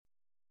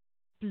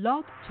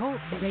Blog Talk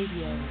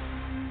Radio.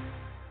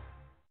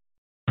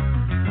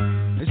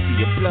 Is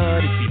he a blood?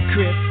 Is he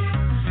Crip?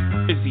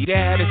 Is he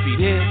that? Is he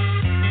this?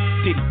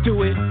 Did he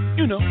do it?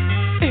 You know.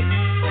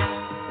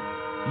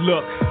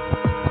 Look,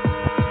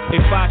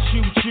 if I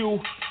shoot you,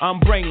 I'm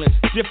brainless.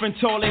 Different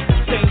toilet,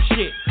 same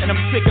shit. And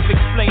I'm sick of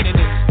explaining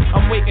this.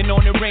 I'm waiting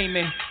on the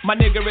raiment. My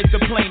nigga is the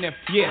plaintiff.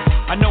 Yeah,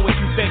 I know what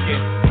you thinking.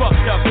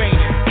 Fucked up, ain't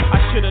it? I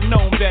should've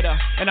known better,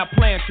 and I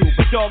plan to.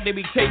 But dog, they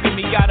be taking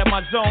me out of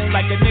my zone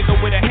like a nigga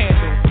with a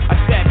handle. I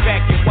sat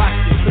back and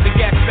watched it, put the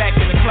gas back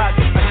in the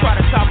closet. I try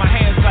to tie my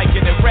hands like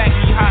an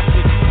Iraqi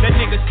hostage. That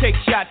niggas take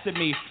shots at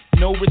me,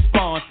 no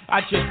response.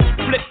 I just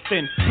flipped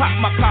and pop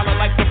my collar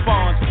like the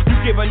fawns. You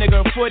give a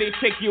nigga a foot, it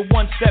take you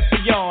one step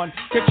beyond.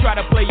 Could try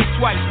to play you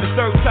twice, the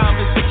third time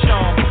is the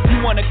charm. You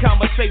wanna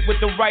conversate with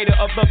the writer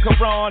of the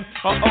Quran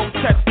or Old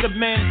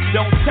Testament?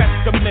 Don't test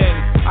the men.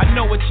 I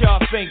know what y'all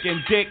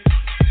thinking, dick.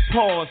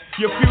 Pause,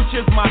 your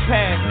future's my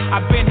past.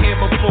 I've been here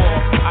before.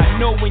 I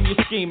know when you're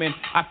scheming.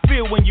 I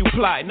feel when you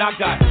plotting. I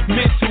got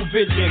mental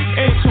vision,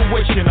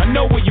 intuition. I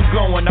know where you're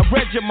going. I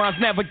read your mind's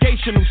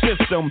navigational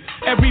system.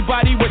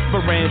 Everybody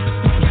whispering,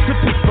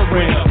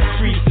 whispering.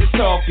 Streets is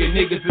talking,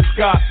 niggas is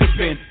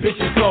gossiping.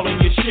 Bitches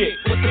calling your shit.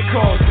 What's the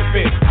cause of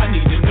it? I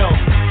need to know.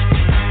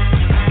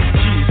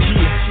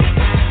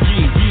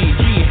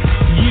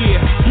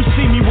 You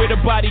see me with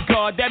a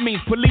bodyguard, that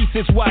means police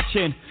is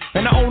watching.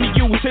 And I only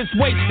use his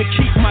weight to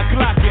keep my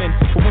Glock in.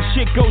 But when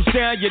shit goes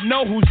down, you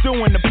know who's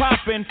doing the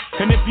popping.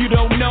 And if you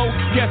don't know,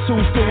 guess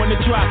who's doing the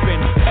dropping?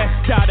 S.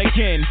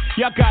 again,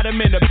 y'all got him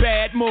in a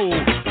bad mood.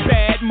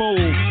 Bad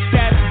mood,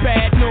 that's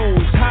bad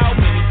news. How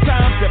many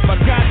times have I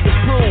got to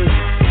prove?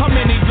 How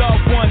many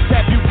loved ones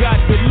have you got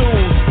to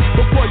lose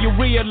before you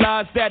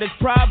realize that it's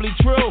probably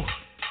true?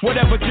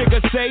 Whatever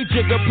Jigga say,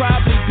 Jigga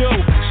probably do.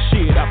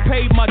 Shit, I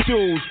paid my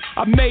dues,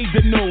 I made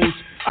the news.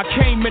 I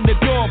came in the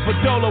door for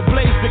Dolo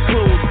Blaze the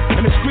Cruise.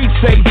 And the streets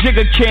say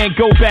Jigga can't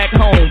go back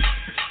home.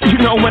 You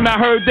know when I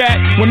heard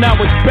that? When I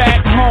was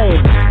back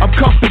home. I'm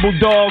comfortable,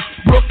 dog.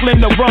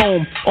 Brooklyn to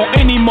Rome. Or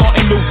any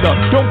Martin Luther.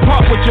 Don't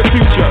part with your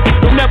future.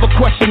 Don't ever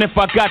question if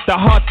I got the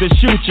heart to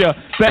shoot ya.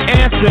 The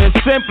answer is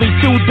simply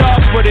too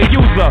dark for the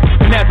user.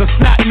 And as a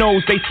snot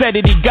nose, they said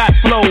that he got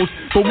flows.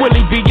 But will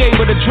he be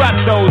able to drop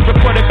those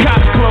before the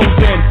cops close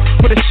in?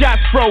 For the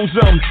shots froze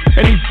him.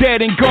 And he's dead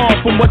and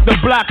gone from what the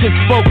block has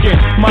spoken.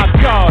 My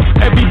God,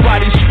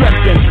 everybody's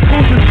stressing.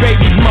 Who's his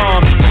baby's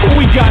mom? Who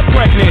we got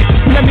pregnant?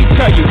 Let me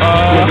tell you,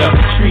 the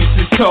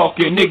streets is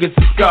talking, niggas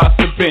is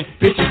gossiping.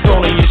 Bitches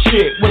calling your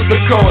shit, what's the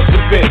cause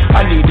of it?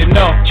 I need to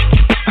know.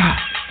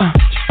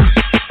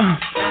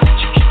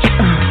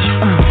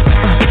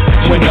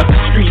 When the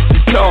streets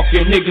is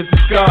talking, niggas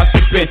is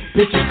gossiping.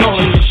 Bitches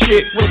calling your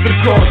shit, what's the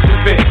cause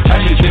of it?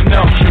 I need to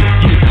know.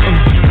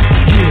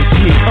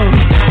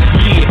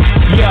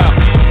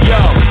 Yo,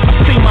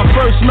 I seen my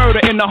first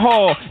murder in the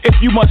hall. If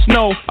you must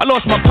know, I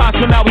lost my pops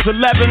when I was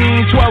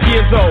 11, 12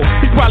 years old.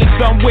 He's probably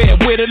somewhere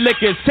where the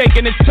liquor's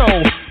taking its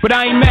toll. But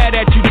I ain't mad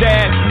at you,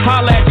 Dad.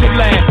 Holla at your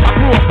lad. I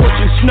grew up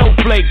pushing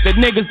snowflakes, the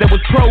niggas that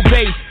was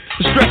pro-base.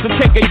 The stress to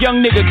take a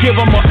young nigga, give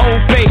him an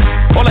old face.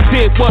 All I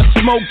did was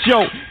smoke,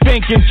 joke,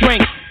 think and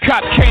drink.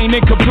 Cop came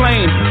and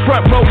complained.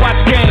 Front row watch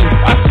game.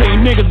 I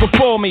seen niggas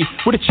before me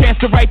with a chance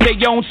to write their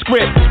own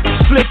script.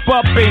 Slip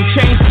up and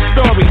change the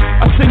story.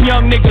 I seen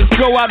young niggas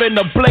go out in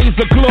a blaze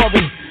of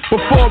glory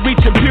before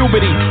reaching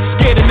puberty.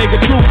 Scared a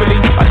nigga truthfully.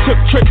 I took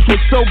trips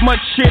with so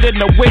much shit in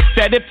the wick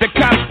that if the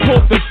cops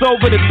pulled us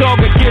over, the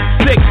dog would get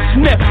sick.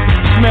 Sniff.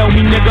 Smell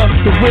me, nigga.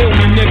 The real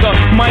me, nigga.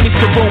 Minus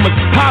the rumors.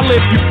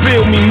 Holla if you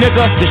feel me,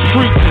 nigga. The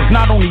streets is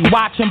not only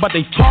watching, but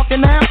they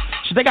talking now.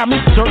 Shit, they got me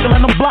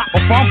circling the block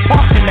before I'm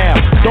parking now.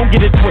 Don't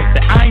get it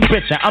twisted. I ain't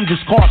bitching. I'm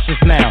just cautious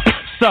now.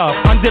 Sub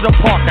under the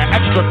parker,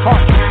 extra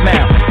cartridge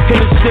now.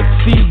 Hit a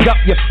 6C up,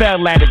 you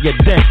fell at it, you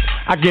dent.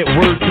 I get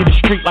word through the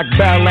street like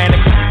Bell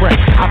Express.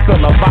 I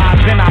feel a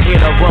vibe, then I hear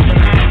the rumors.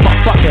 But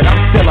fuck it,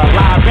 I'm still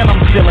alive, and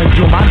I'm still in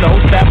June. I know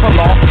that for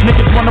law.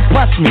 Niggas wanna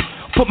press me.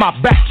 Put my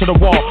back to the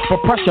wall,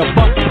 but pressure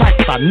bump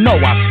pipes. I know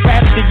I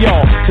spat to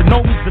y'all. To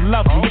know me, to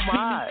love me.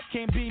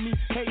 Can't be me,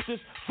 haters.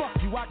 Fuck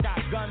you, I got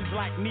guns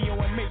like Neo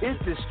and me. It's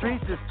the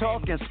Streets is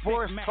Talking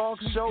Sports Talk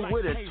Show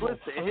with a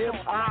twist of hip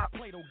hop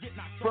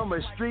from a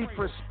street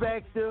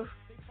perspective.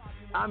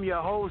 I'm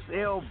your host,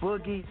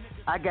 El-Boogie.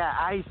 I got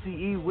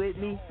ICE with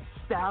me,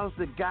 Styles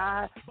the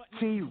Guy,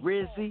 T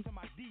Rizzy,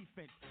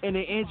 and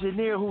the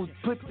engineer who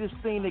put this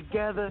thing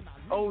together,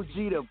 OG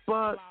the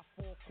Buck.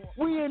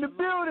 We in the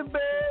building,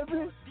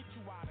 baby.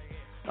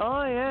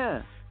 Oh,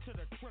 yeah.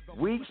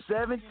 Week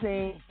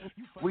 17.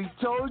 We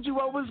told you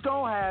what was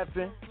going to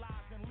happen.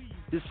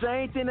 The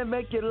same thing that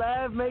make you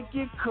laugh, make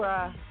you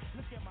cry.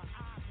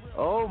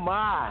 Oh,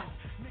 my.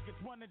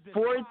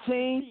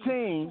 14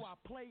 teams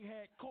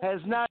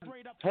has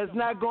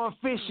not gone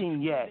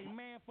fishing yet.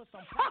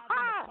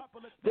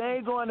 They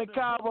ain't going to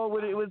Cabo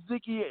with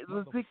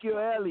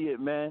Ezekiel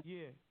Elliott, man.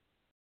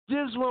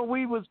 Just when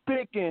we was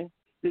picking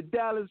the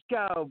Dallas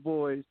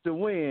Cowboys to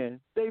win,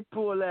 they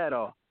pull that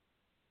off.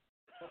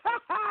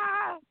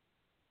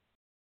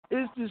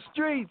 It's the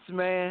streets,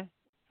 man.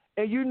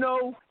 And you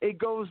know it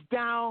goes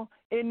down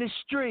in the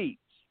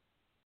streets.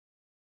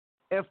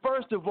 And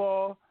first of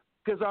all,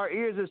 because our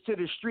ears is to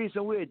the streets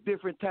and we're a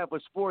different type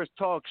of sports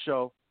talk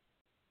show,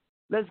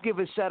 let's give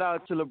a shout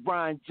out to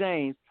LeBron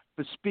James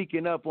for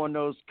speaking up on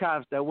those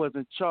cops that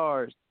wasn't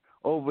charged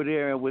over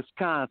there in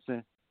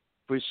Wisconsin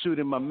for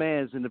shooting my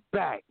mans in the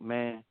back,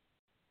 man.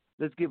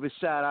 Let's give a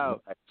shout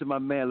out to my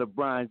man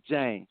LeBron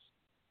James.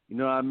 You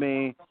know what I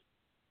mean?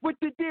 What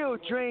the deal,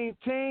 Dream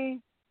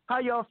Team? How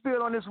y'all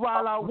feel on this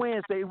Wild Out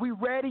Wednesday? We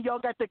ready? Y'all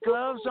got the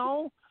gloves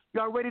on?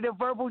 Y'all ready to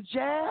verbal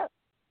jab?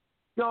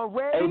 Y'all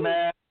ready? Hey,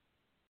 man.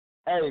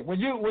 Hey, when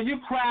you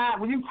cry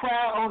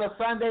on a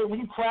Sunday, when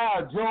you cry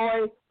a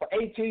joy for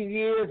 18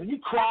 years, when you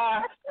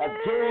cry a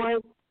joy,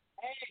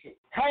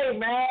 hey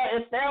man,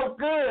 it felt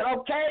good,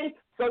 okay?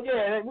 So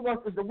yeah,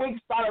 the week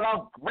started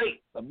off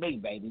great for me,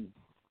 baby.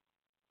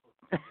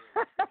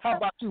 How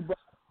about you, bro?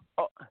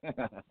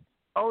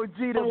 OG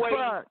the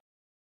fuck.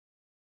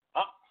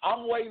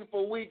 I'm waiting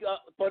for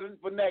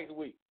for next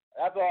week.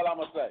 That's all I'm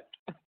gonna say.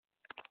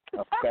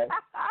 Okay.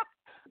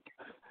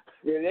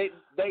 Yeah,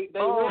 they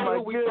were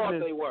who we thought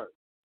they were.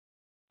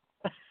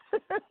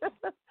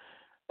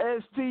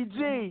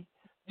 STG,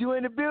 you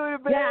in the building,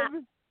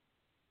 baby?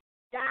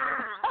 Yeah.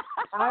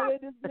 I'm in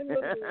the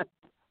building.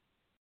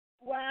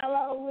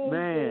 Wow,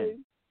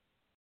 man.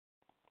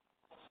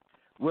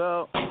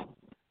 Well,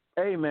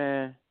 hey,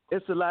 man,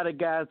 it's a lot of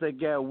guys that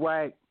got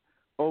whacked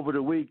over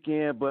the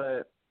weekend,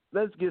 but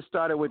let's get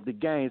started with the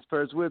games.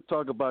 First, we'll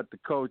talk about the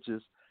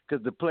coaches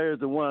because the players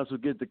are the ones who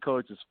get the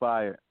coaches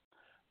fired.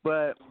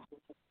 But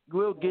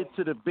we'll get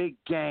to the big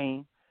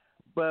game.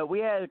 But we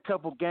had a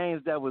couple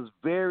games that was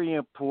very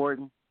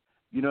important.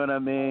 You know what I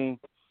mean?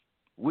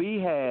 We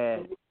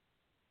had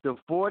the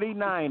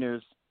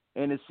 49ers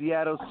and the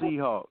Seattle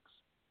Seahawks.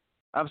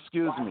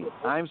 Excuse me.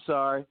 I'm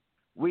sorry.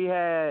 We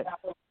had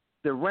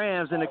the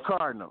Rams and the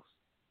Cardinals.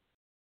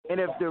 And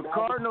if the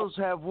Cardinals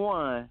have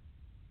won,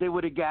 they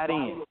would have got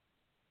in.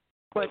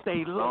 But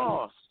they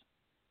lost.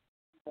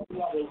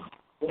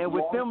 And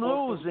with them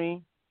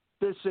losing,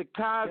 the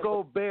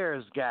Chicago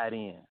Bears got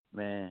in,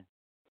 man.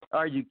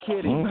 Are you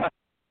kidding?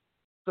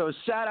 So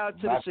shout out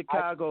to the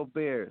Chicago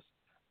Bears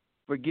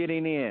for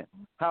getting in.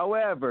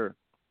 However,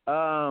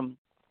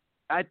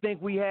 I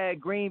think we had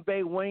Green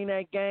Bay winning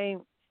that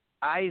game.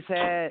 Ice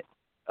had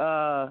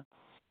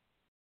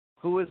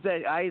who was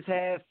that? Ice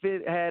had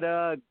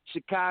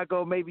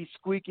Chicago maybe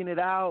squeaking it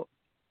out.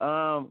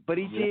 But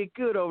he did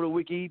good over the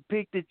weekend. He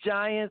picked the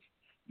Giants,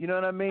 you know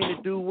what I mean,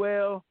 to do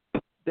well.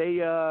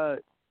 They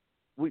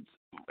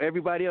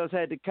everybody else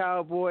had the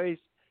Cowboys,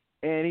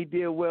 and he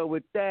did well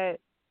with that.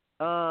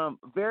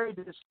 Very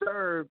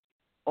disturbed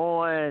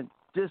on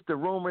just the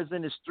rumors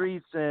in the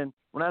streets, and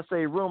when I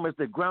say rumors,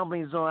 the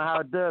grumblings on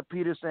how Doug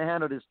Peterson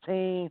handled his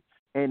team,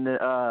 and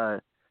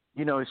the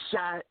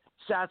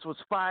shots was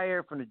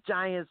fired from the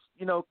Giants,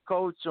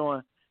 coach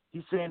on.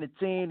 He's saying the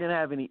team didn't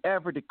have any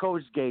effort. The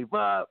coach gave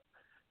up.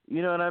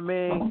 You know what I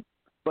mean?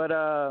 But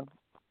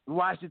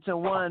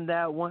Washington won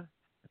that one.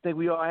 I think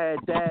we all had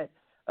that.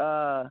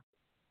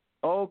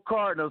 Old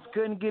Cardinals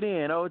couldn't get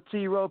in. Old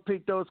T-Row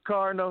picked those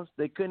Cardinals.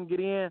 They couldn't get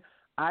in.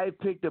 I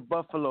picked the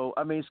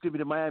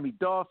Miami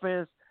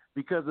Dolphins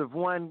because of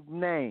one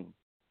name,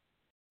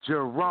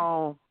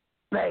 Jerome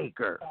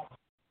Baker.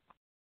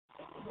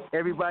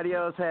 Everybody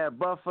else had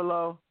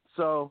Buffalo.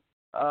 So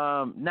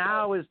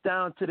now it's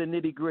down to the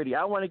nitty-gritty.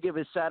 I want to give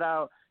a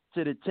shout-out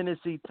to the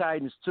Tennessee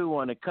Titans, too,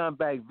 on a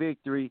comeback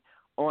victory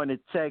on the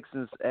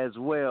Texans as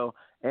well.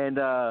 And,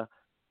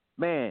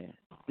 man,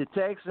 the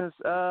Texans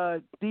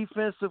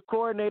defensive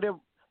coordinator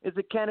is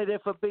a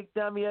candidate for Big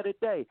Dummy of the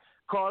Day.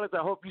 Callers, I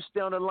hope you stay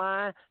on the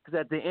line because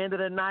at the end of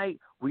the night,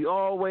 we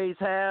always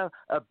have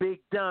a Big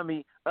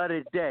Dummy of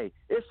the Day.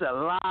 It's a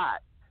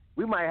lot.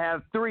 We might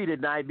have 3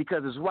 tonight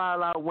because it's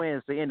Wild Out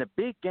Wednesday. And the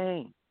big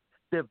game,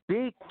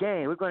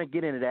 we're going to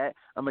get into that.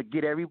 I'm going to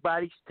get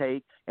everybody's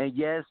take. And,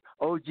 yes,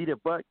 OG the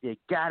Buck, you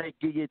got to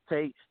get your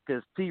take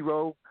because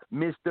T-Row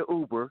missed the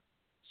Uber.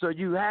 So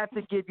you have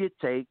to give your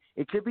take.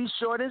 It could be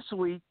short and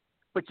sweet,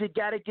 but you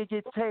got to get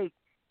your take,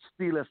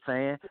 Steelers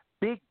fan.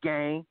 Big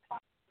game,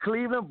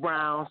 Cleveland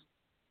Browns,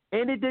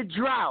 ended the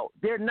drought.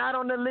 They're not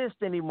on the list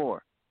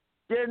anymore.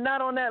 They're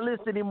not on that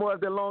list anymore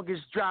of the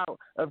longest drought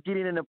of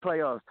getting in the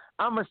playoffs.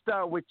 I'm going to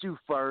start with you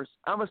first.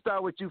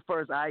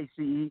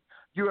 ICE.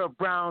 You're a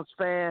Browns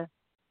fan.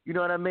 You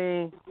know what I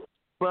mean?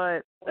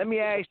 But let me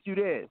ask you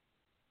this.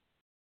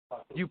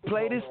 You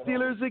play the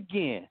Steelers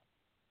again.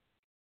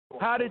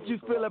 How did you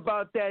feel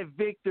about that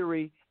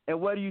victory, and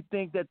what do you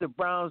think that the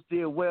Browns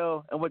did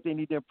well and what they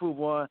need to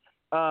improve on,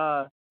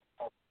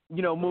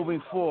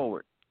 moving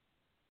forward?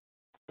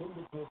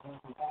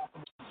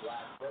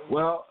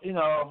 Well,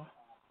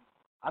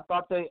 I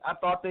thought they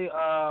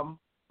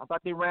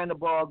ran the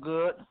ball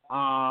good.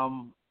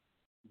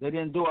 They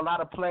didn't do a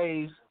lot of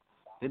plays.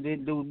 They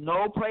didn't do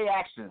no play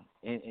action.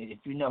 And if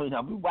we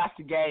watched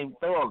the game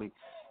thoroughly.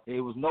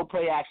 There was no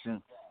play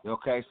action.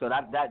 Okay, so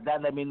that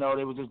let me know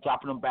they were just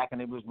dropping them back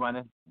and they was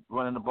running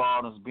the ball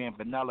and it was being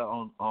vanilla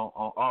on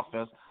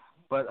offense.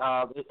 But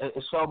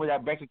it showed me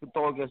that Baker could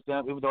throw against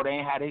them, even though they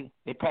ain't had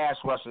they pass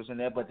rushers in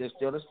there. But they're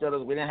still the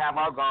Steelers. We didn't have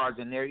our guards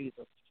in there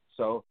either.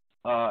 So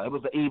it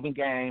was an even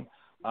game.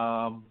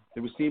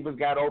 The receivers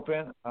got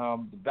open.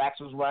 The backs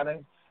was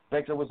running.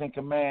 Baker was in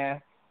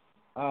command.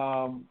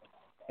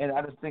 And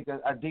I just think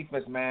our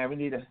defense, man, we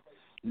need to,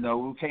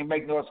 we can't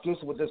make no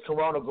excuses with this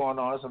corona going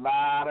on. There's a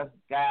lot of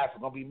guys are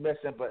going to be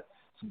missing, but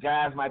some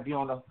guys might be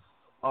on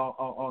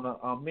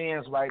the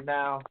men's right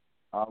now.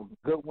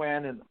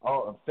 Goodwin and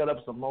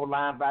Phillips, some more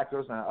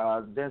linebackers,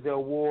 and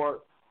Denzel Ward.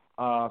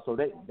 So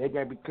they got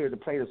to be cleared to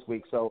play this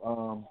week.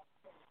 So,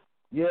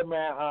 yeah,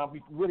 man,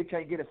 we really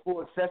can't get a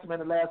full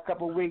assessment in the last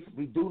couple of weeks.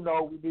 We do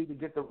know we need to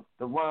get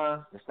the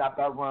run, to stop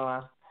that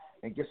run,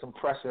 and get some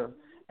pressure.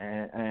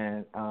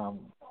 And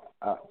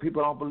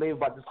people don't believe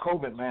about this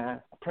COVID,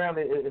 man.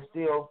 Apparently, it's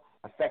still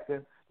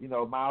affecting,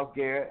 Myles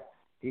Garrett.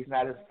 He's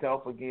not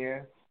himself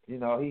again.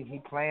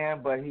 He playing,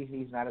 but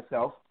he's not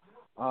himself.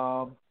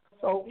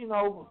 So,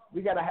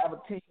 we got to have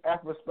a team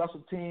effort,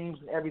 special teams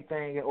and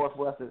everything in order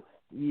for us to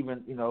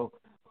even,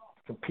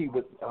 compete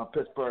with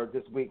Pittsburgh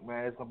this week,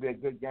 man. It's going to be a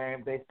good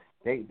game.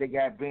 They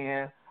got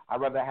Ben. I'd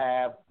rather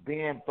have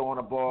Ben throwing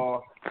the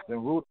ball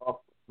than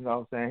Rudolph. You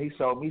know what I'm saying? He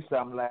showed me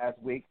something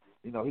last week.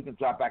 He can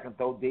drop back and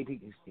throw deep.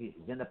 He's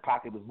in the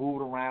pocket, was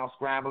moving around,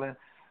 scrambling.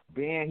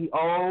 Ben, he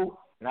old,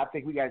 and I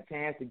think we got a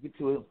chance to get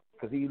to him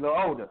because he's a little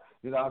older.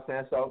 You know what I'm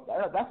saying? So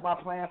that's my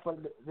plan for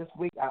this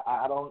week.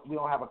 We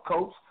don't have a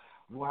coach.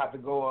 We're going to have to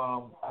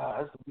go,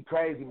 it's going to be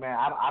crazy, man.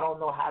 I don't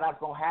know how that's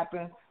going to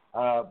happen.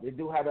 They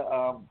do have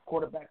a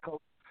quarterback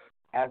coach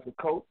as the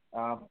coach.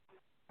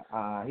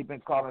 He's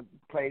been calling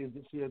plays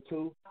this year,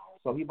 too.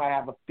 So he might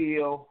have a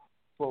feel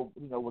for,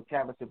 what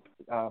Kevin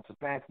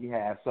Stefanski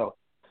has. So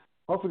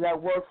hopefully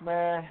that works,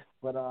 man.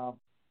 But,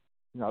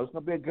 it's going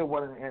to be a good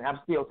one. And I'm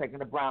still taking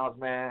the Browns,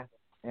 man.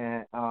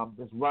 And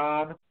just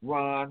run,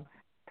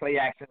 play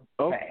action,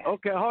 pass.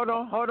 Okay, hold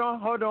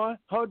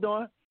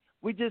on.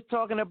 We're just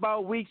talking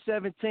about Week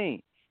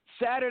 17.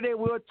 Saturday,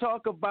 we'll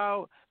talk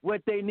about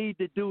what they need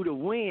to do to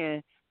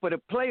win for the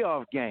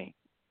playoff game.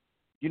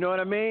 You know what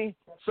I mean?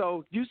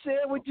 So you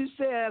said what you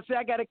said. I said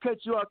I got to cut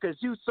you off because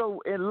you're so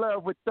in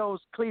love with those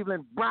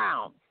Cleveland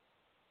Browns.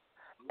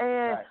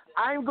 And right.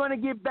 I'm going to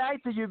get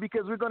back to you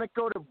because we're going to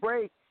go to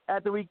break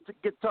after we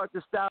talk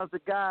to Styles the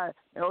Guy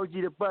and OG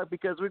the Buck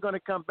because we're going to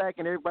come back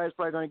and everybody's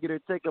probably going to get a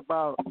take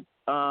about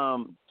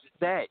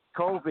that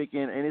COVID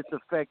and its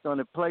effect on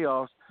the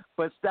playoffs.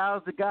 But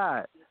Styles the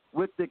Guy,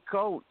 with the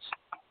coach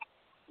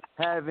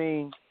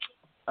having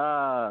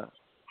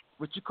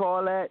what you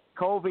call that,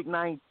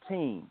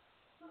 COVID-19,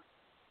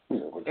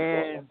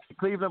 and the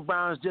Cleveland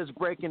Browns just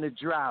breaking the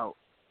drought,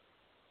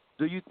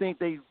 do you think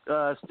they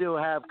still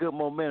have good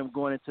momentum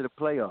going into the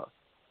playoffs?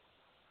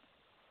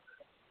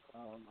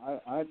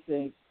 I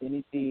think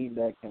any team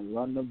that can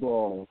run the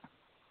ball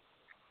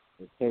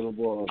is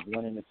capable of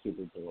winning the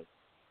Super Bowl.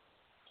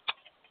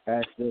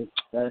 That's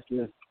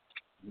just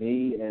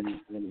me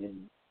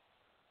and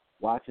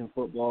watching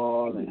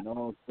football and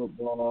knowing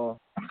football.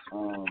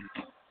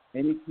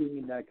 Any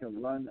team that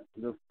can run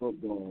the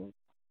football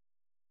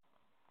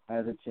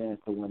has a chance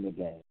to win the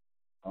game.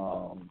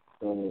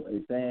 So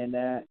in saying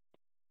that,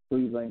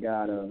 Cleveland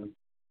got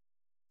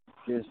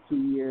just 2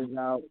 years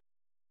out,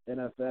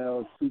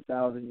 NFL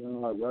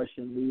 2,000-yard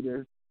rushing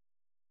leader,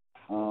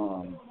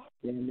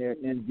 in their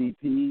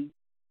MVP,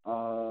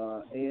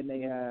 and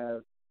they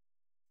have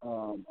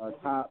a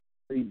top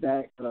 3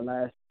 back for the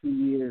last 2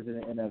 years in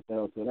the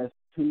NFL. So that's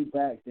 2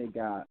 backs they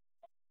got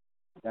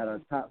that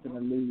are top in the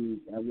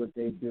league at what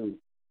they do.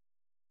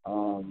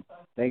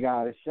 They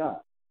got a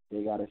shot.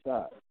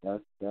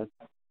 That's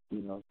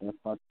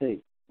my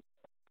take.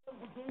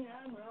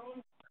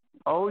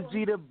 OG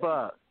the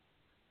Buck.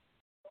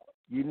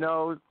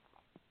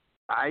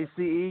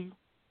 ICE,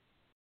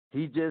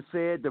 he just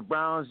said the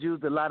Browns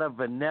used a lot of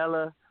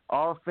vanilla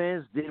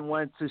offense, didn't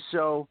want to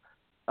show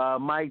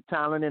Mike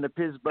Tomlin and the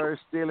Pittsburgh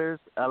Steelers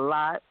a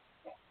lot.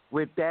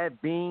 With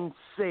that being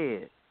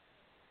said,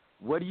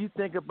 what do you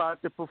think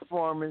about the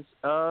performance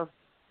of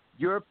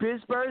your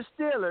Pittsburgh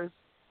Steelers,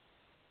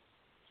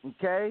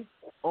 okay,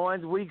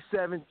 on Week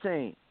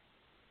 17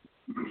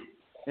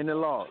 in the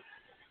loss?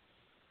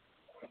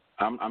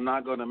 I'm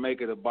not going to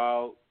make it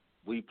about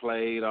we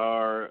played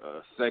our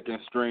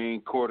second-string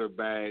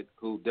quarterback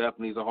who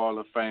definitely is a Hall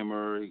of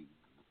Famer.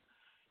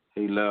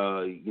 He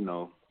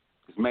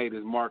has made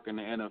his mark in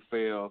the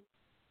NFL.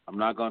 I'm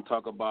not going to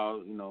talk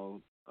about,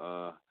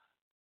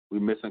 we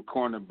missing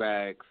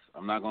cornerbacks.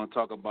 I'm not going to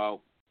talk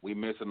about we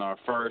missing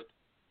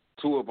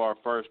two of our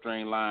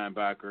first-string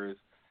linebackers.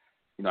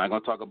 I'm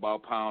going to talk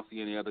about Pouncey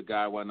and the other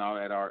guy wasn't out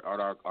at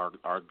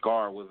our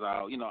guard was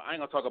out. I ain't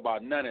going to talk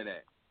about none of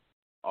that.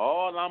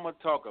 All I'm going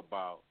to talk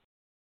about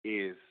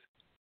is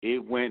it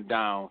went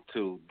down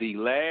to the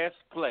last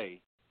play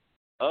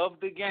of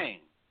the game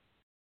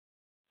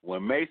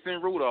when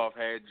Mason Rudolph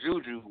had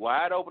Juju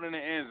wide open in the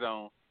end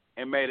zone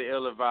and made an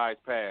ill-advised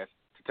pass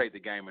to take the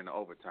game into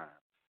overtime.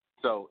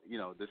 So,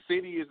 the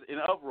city is in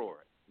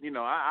uproar. I'm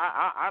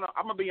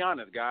going to be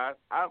honest, guys.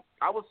 I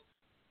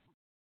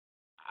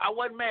I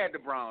wasn't mad the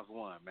Browns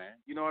won, man.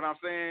 You know what I'm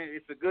saying?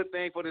 It's a good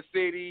thing for the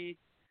city.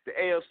 The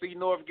AFC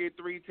North get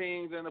 3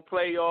 teams in the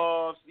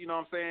playoffs. You know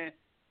what I'm saying?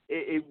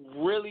 It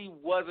really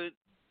wasn't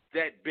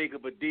that big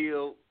of a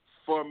deal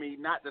for me.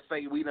 Not to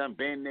say we done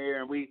been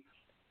there and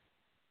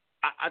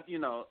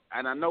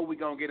and I know we're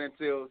gonna get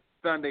into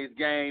Sunday's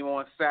game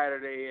on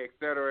Saturday, et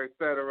cetera.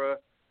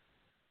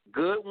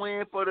 Good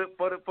win for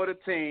the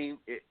team.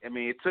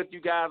 It took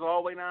you guys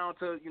all the way down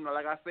to,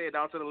 like I said,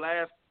 down to the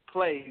last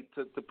play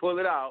to pull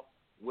it out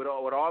with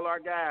all our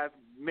guys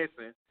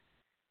missing.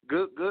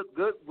 Good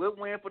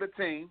win for the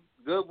team.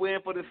 Good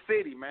win for the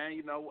city,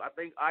 man. I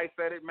think I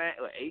said it, man.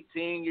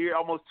 18 years,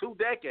 almost 2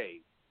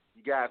 decades.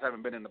 You guys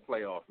haven't been in the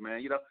playoffs,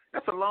 man.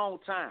 That's a long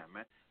time,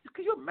 man.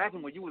 Can you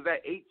imagine when you was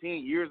at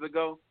 18 years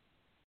ago?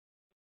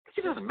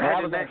 Can you just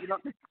imagine that?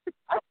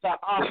 I was at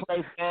our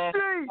place, man.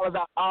 I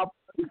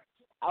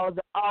was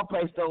at our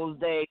place those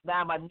days.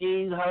 Now my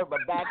knees hurt,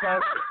 my back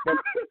hurt.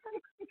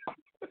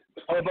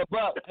 But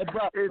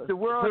if the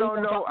world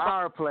don't know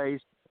our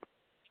place,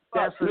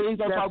 that's a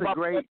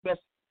great.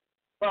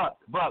 Buck,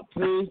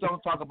 please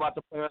don't talk about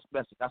the players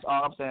missing. That's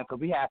all I'm saying, because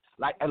we have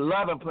like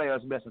 11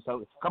 players missing.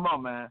 So come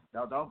on, man,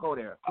 don't go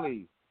there,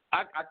 please.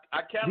 I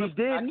kind of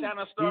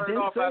started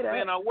off by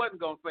saying I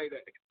wasn't gonna say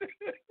that.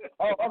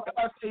 Oh, okay.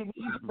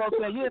 You supposed to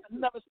say you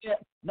never said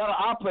none of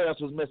our players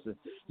was missing.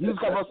 You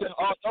supposed to say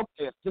all your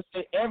players. Just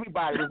say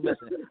everybody was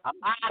missing.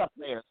 I'm out of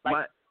players.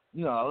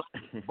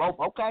 Both.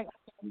 Okay.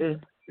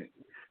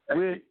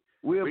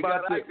 We're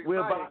about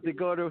to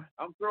go to.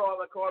 I'm sure all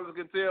the callers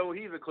can tell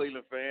he's a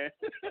Cleveland fan.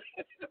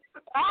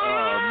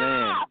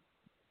 Oh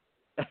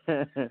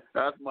man,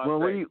 that's my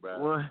take,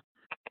 bro.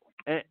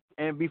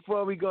 And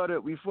before we go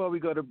to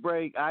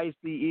break,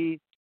 ICE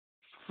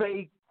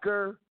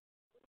Faker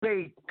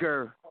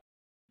Baker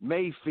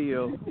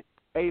Mayfield.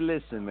 Hey,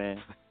 listen,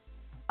 man.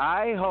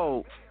 I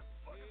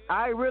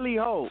really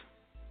hope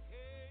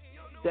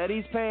that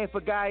he's paying for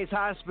guys'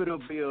 hospital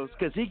bills,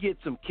 because he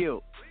gets them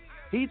killed.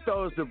 He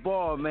throws the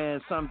ball,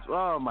 man.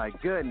 Oh my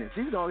goodness.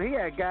 He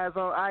had guys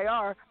on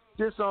IR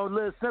just on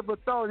little simple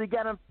throws. He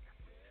got them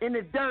in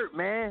the dirt,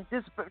 man.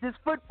 This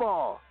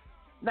football,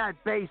 not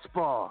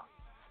baseball.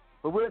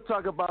 But we'll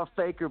talk about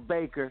Faker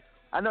Baker.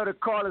 I know the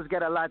callers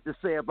got a lot to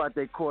say about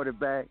their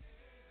quarterback.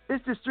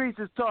 It's the Streets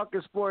is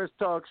Talking Sports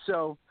Talk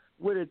Show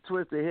with a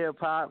twist of hip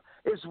hop.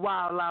 It's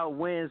Wild Out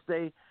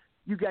Wednesday.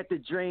 You got the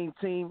Dream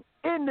Team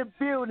in the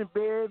building,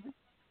 baby.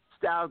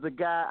 Styles the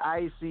Guy,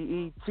 ICE,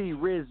 T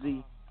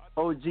Rizzy,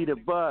 OG the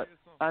Buck.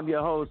 I'm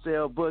your host,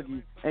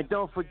 El-Boogie. And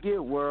don't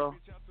forget, world,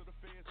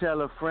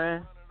 tell a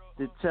friend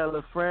to tell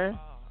a friend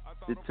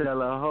to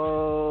tell a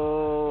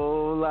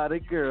whole lot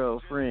of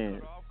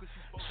girlfriends.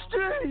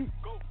 Street.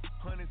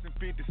 Hundreds and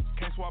fifties,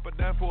 can't swap it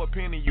down for a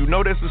penny. You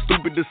know that's a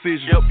stupid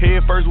decision. Yep,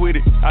 head first with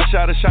it. I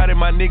shot a shot at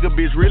my nigga,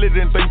 bitch. Really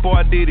didn't think before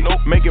I did it.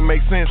 Nope, make it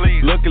make sense. Please.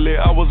 Luckily,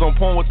 I was on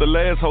point with the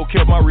last hoe.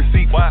 Kept my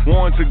receipt. Why?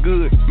 Warranty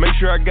good. Make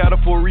sure I got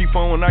her for a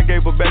refund when I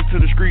gave her back to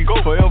the street. Go.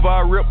 Forever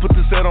I rep, put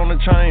the set on the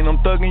chain. I'm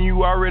thugging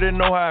you, already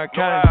know how I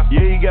came.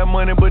 Yeah, he got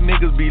money, but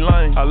niggas be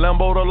lame. I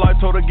Lambo'd her life,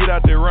 told her get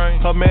out that rain.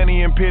 Her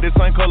manny and petty,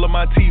 same color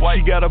my teeth. White.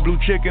 She got a blue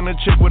chick and a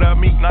chick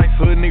without me. Nice.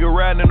 Hood nigga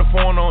riding in the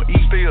phone on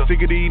E. Still. Sick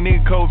of these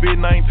niggas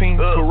COVID-19.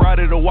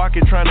 Karate to walk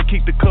it, trying to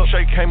keep the cup.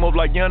 Shake came up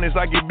like Giannis,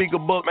 I get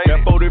bigger bucks.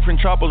 Got 4 different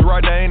choppers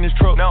right there in this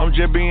truck. No. I'm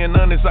just being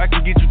honest, I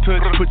can get you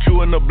touched. Put you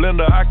in the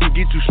blender, I can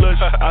get you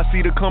slush. I see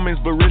the comments,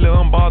 but really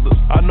unbothered.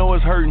 I know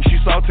it's hurting, she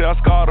salty, I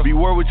scarred her. Be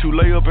worried what you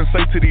lay up and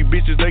say to these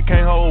bitches, they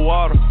can't hold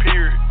water.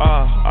 Period.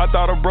 I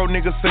thought a bro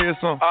nigga said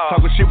something.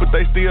 Talking shit, but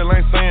they still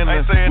ain't saying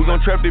nothing. We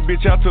gon' trap this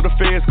bitch out till the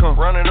feds come.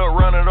 Run it up,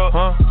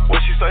 huh? What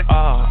she say?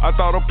 I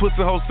thought a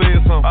pussy hoe said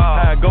something.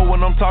 How I go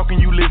when I'm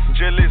talking, you listen.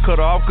 Just listen. Cut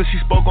her off cause she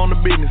spoke on the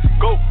business.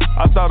 Go.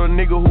 I thought a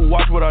nigga who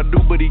watch what I do,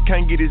 but he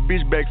can't get his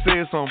bitch back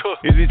said something.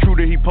 Is it true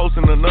that he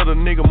posting another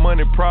nigga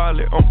money?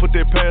 Probably. Put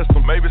that past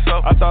him. Maybe so.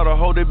 I thought a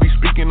hoe that be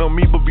speaking on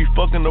me, but be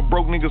fucking a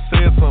broke nigga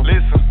said something.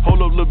 Listen.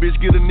 Hold up, little bitch,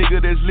 get a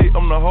nigga that's lit.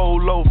 I'm the whole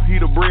loaf, he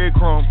the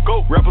breadcrumb.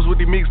 Go. Rappers with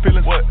these mixed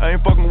feelings. What? I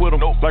ain't fucking with them.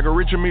 Nope. Like a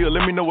Richard Mille,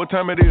 let me know what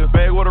time it is.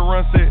 Bag what a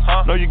run set.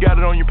 Know you got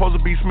it on, you supposed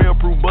to be smell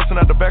proof, busting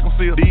out the vacuum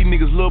seal. These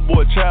niggas little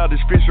boy childish,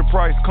 Fisher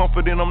Price.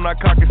 Confident I'm not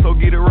cocky, so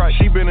get it right.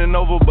 She bending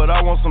over, but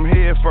I want some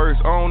head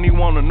first. I don't even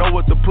wanna know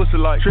what the pussy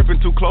like. Tripping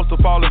too close to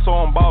falling, so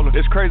I'm ballin'.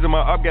 It's crazy, my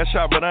op got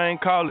shot, but I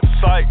ain't call it.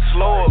 Psych,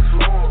 slow up.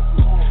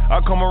 I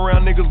come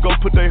around, niggas go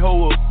put they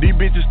hoe up. These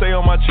bitches stay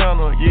on my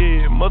channel,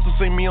 yeah. Must've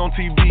seen me on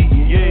TV,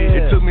 yeah.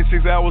 It took me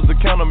 6 hours to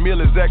count a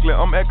meal exactly.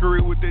 I'm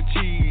accurate with that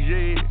cheese,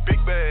 yeah.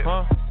 Big bag,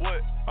 huh?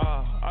 What?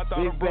 I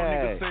thought a bro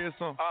nigga said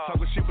something.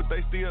 Talking shit, but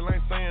they still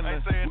ain't saying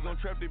nothing. We gon'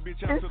 trap this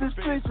bitch out to the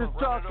Streets is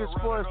Talking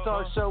Sports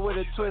Talk Show with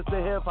a twist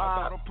of hip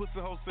hop.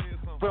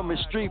 From a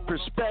street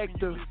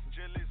perspective,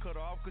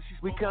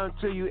 we come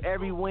to you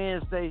every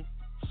Wednesday,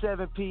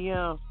 7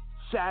 p.m.,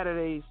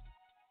 Saturdays,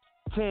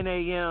 10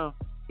 a.m.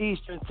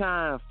 Eastern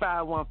Time,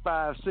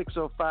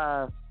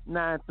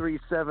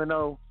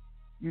 515-605-9370.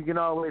 You can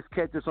always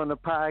catch us on the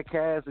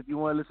podcast if you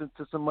want to listen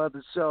to some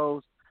other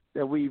shows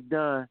that we've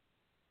done.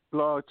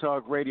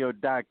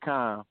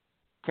 blogtalkradio.com,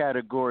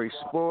 category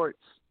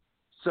sports.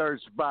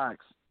 search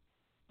box,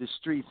 the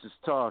streets is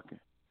talking.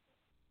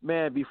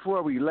 Man,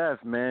 before we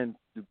left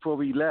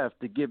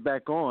to get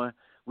back on,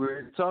 we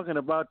were talking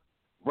about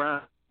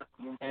Brown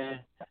and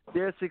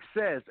their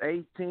success,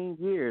 18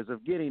 years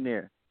of getting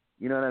there.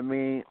 You know what I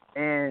mean?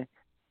 And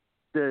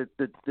the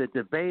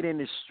debate in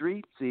the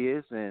streets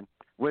is, and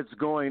what's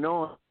going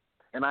on,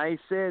 and I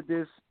said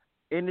this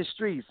in the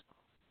streets,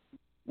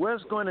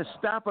 what's going to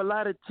stop a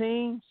lot of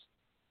teams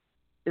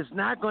is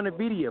not going to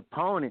be the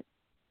opponent.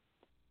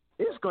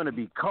 It's going to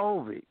be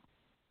COVID.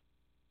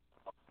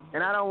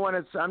 And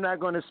I'm not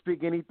going to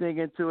speak anything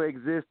into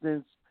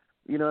existence,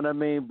 you know what I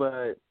mean?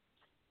 But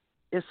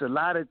it's a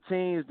lot of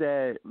teams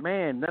that,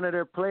 man, none of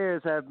their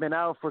players have been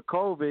out for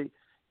COVID.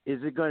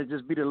 Is it going to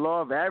just be the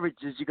law of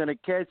averages? You're going to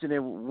catch it,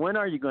 and when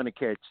are you going to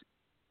catch it?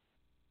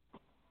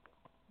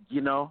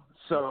 You know?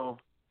 So,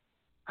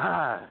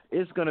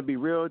 it's going to be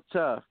real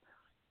tough.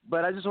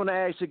 But I just want to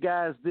ask you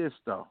guys this,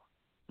 though.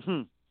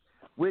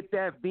 With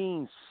that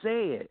being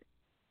said,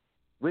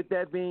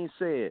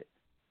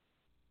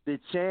 the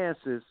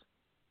chances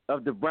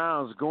of the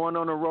Browns going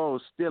on the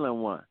road still in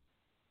one.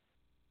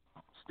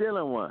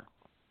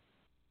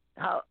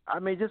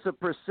 Just a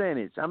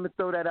percentage. I'm going to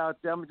throw that out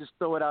there. I'm going to just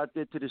throw it out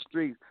there to the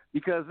streets.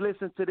 Because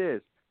listen to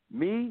this.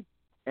 Me,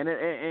 and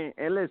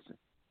listen,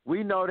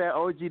 we know that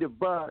OG the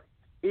Buck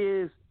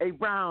is a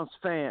Browns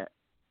fan.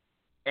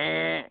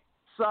 And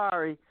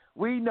sorry,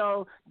 we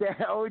know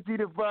that OG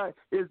the Buck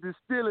is the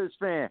Steelers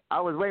fan. I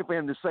was waiting for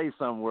him to say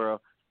something,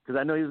 World, because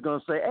I know he was going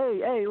to say,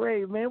 hey,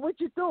 Ray, man, what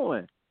you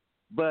doing?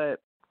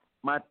 But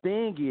my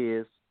thing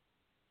is,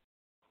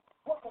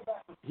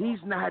 he's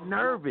not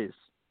nervous.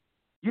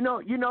 You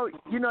know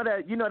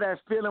that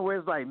feeling where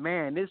it's like,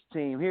 man, this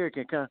team here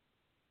can come.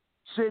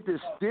 Should the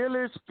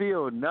Steelers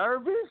feel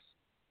nervous?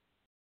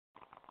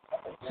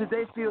 Should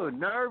they feel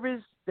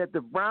nervous that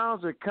the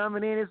Browns are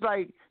coming in? It's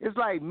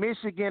like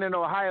Michigan and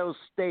Ohio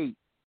State.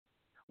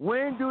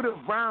 When do the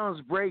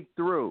Browns break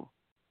through?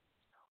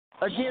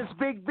 Against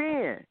Big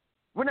Ben.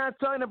 We're not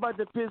talking about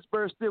the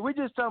Pittsburgh Steelers. We're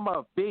just talking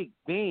about Big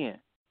Ben.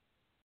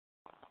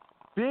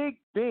 Big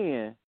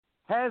Ben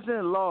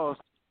hasn't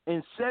lost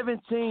in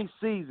 17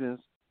 seasons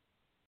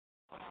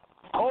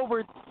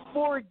over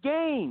 4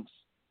 games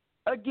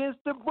against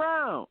the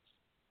Browns.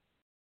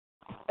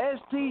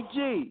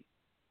 STG,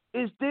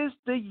 is this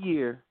the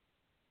year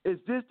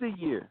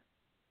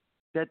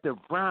that the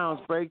Browns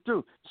break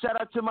through? Shout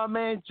out to my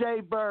man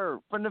Jay Bird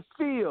from the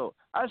field.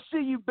 I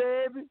see you,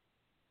 baby.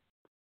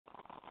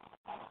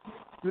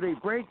 Do they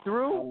break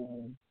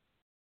through?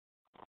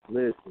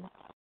 Listen.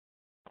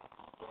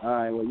 All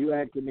right, well, you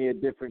asking me a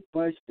different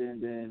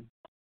question than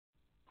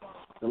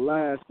the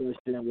last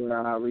question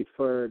where I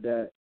referred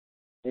that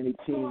any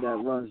team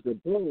that runs the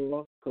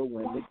ball could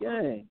win the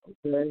game,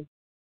 okay?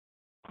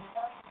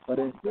 But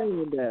in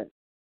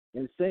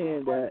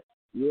saying that,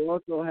 you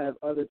also have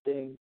other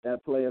things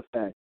that play a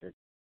factor,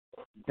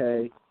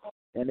 okay?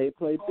 And they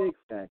play big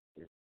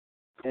factor.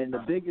 And the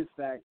biggest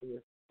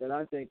factor that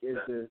I think is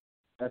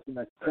that's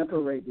going to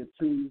separate the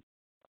two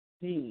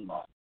teams,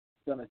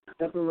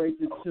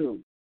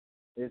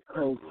 is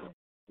coaching,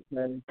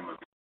 okay?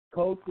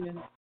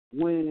 Coaching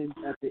wins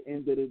at the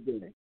end of the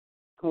day.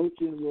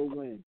 Coaching will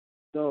win.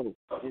 So,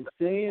 in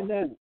saying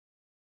that,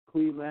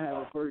 Cleveland have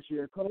a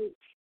first-year coach.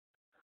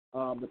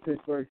 The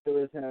Pittsburgh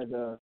Steelers has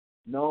a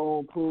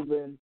known,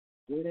 proven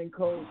winning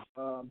coach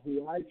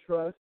who I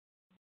trust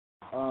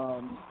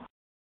when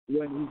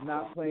he's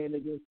not playing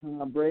against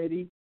Tom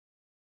Brady.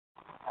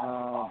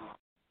 I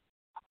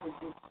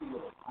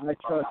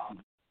trust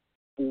him.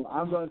 So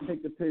I'm going to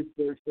take the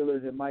Pittsburgh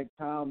Steelers and Mike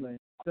Tomlin.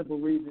 Simple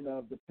reason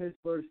of the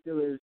Pittsburgh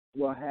Steelers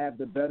will have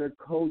the better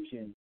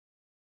coaching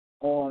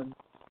on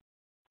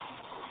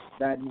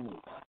that night.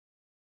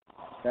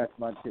 That's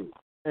my take.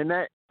 And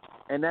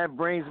that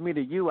brings me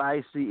to you,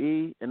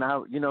 ICE. And I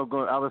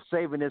was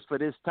saving this for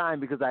this time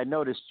because I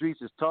know the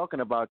streets is talking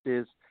about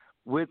this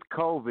with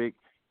COVID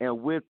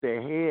and with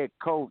the head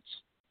coach.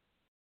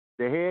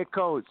 The head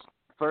coach,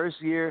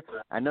 first year,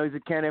 I know he's a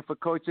candidate for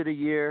Coach of the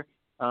Year.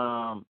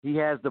 He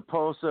has the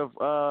pulse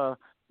of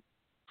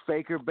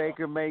Faker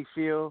Baker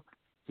Mayfield.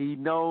 He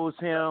knows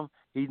him.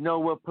 He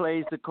knows what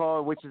plays to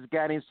call, which has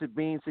got him to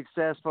being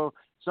successful.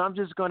 So I'm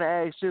just going to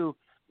ask you,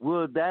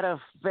 will that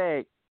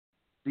affect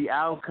the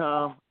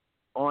outcome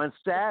on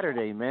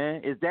Saturday,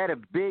 man? Is that a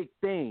big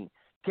thing?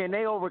 Can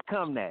they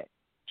overcome that?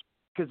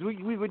 Because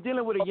we were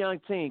dealing with a young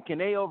team. Can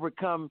they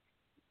overcome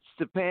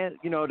the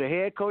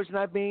head coach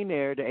not being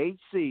there, the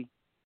HC?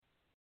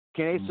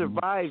 Can they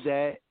survive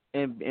that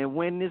and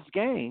win this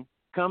game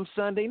come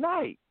Sunday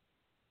night?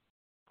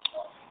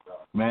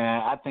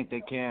 Man, I think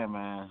they can,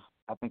 man.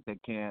 I think they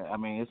can. I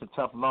mean, it's a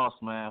tough loss,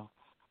 man,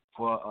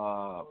 for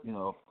a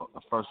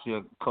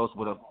first-year coach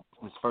with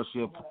his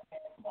first-year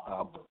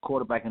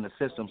quarterback in the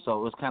system.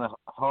 So it's kind of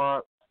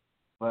hard.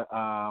 But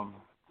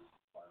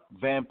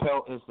Van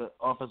Pelt is the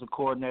offensive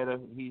coordinator.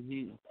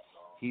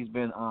 He's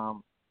been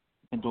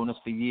doing this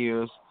for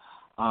years.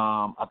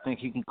 I think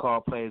he can call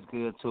plays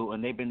good too,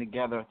 and they've been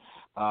together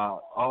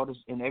all this.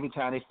 And every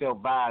time they feel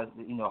vibes,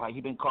 you know how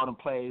he been calling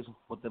plays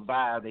with the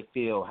vibe they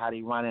feel, how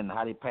they running,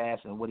 how they pass,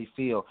 and what he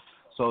feel.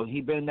 So he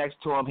been next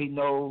to him. He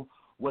know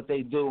what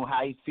they do,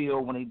 how he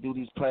feel when they do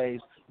these plays.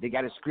 They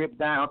got a script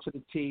down to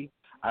the T.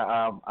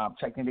 I'm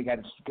checking. They got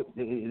a script.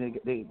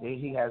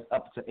 He has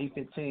up to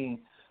 8:15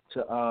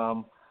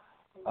 to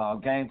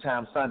game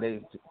time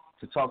Sunday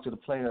to talk to the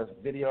players,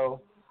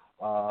 video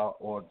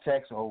or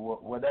text or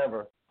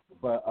whatever.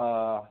 But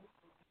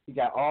he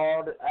got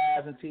all the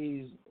I's and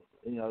T's,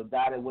 you know,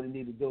 dotted what he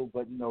need to do.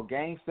 But, you know,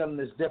 game feeling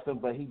is different.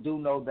 But he do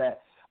know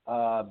that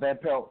Van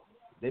Pelt,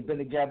 they've been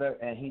together,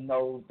 and they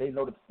know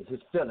his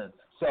feelings.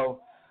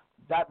 So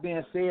that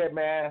being said,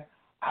 man,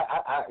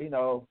 I you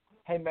know,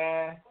 hey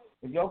man,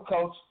 if you're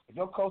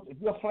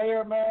a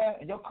player, man,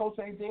 and your coach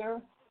ain't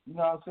there, you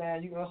know what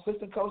I'm saying? You're an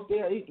assistant coach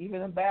there,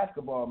 even in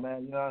basketball,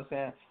 man. You know what I'm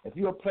saying? If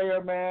you're a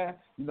player, man,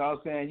 you know what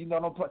I'm saying? You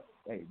know, don't play.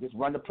 Hey, just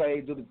run the play,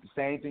 do the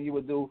same thing you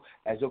would do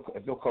if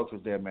your coach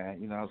was there,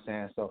 man. You know what I'm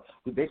saying? So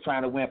they're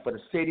trying to win for the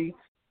city,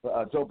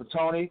 for Joe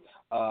Bertoni,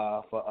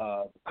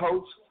 for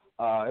coach.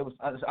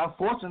 It's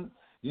unfortunate,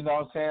 you know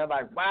what I'm saying?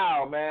 Like,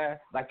 wow, man.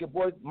 Like your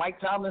boy Mike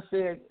Tomlin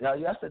said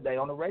yesterday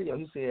on the radio,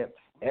 he said,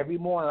 every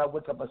morning I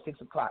wake up at 6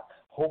 o'clock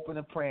hoping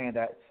and praying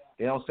that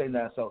they don't say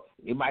nothing. So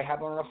it might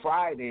happen on a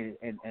Friday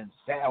and on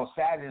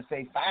Saturday and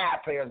say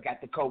 5 players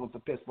got the COVID for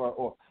Pittsburgh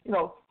or, you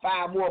know,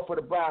 5 more for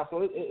the Browns.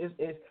 So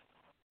it's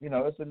you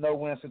know, it's a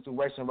no-win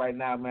situation right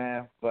now,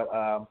 man. But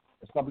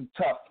it's going to be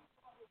tough.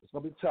 It's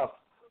going to be tough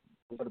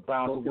for the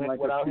Browns to win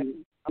without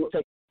him.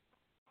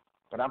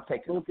 I'm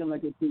taking looking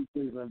like a two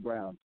Cleveland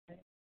Browns.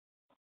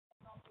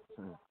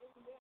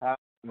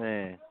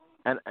 Man,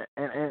 and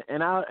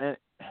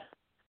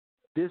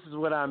this is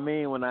what I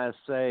mean when I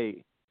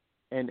say,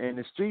 and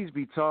the streets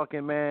be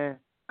talking, man.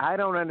 I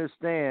don't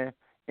understand.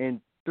 In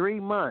 3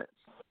 months,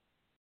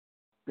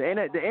 the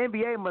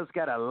NBA must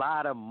got a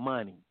lot of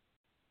money.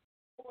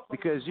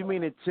 Because you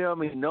mean to tell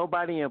me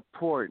nobody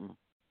important,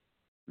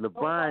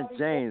 LeBron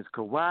James,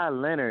 Kawhi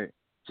Leonard,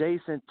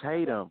 Jason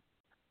Tatum,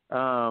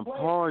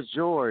 Paul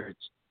George,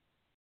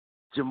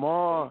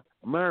 Jamal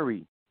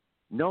Murray,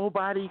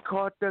 nobody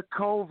caught the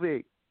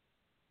COVID.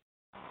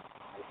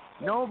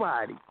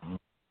 Nobody.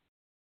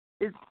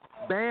 It's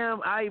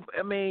Bam, I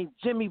mean,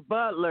 Jimmy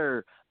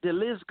Butler, the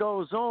list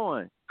goes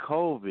on.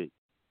 COVID.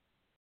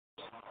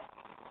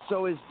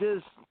 So it's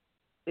just,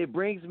 it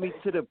brings me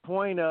to the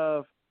point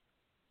of,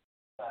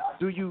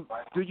 do you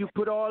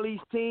put all these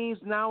teams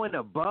now in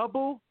a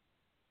bubble,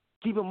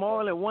 keep them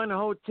all in one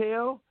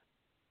hotel,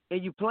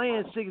 and you play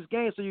in 6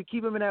 games, so you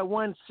keep them in that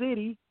one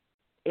city,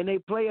 and they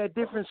play at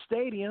different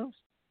stadiums?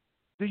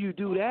 Do you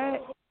do that?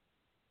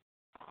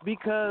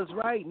 Because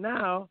right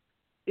now,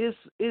 it's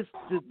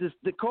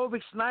the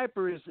COVID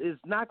sniper is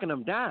knocking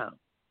them down.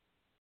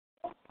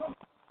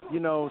 You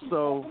know,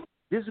 so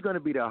this is going to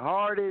be the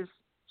hardest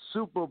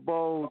Super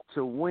Bowl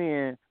to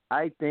win,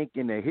 I think,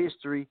 in the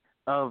history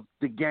of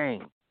the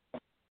game.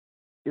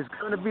 It's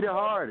going to be the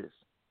hardest.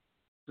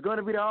 It's going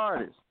to be the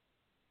hardest.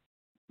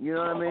 You know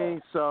what I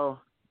mean? So,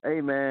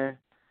 hey, man,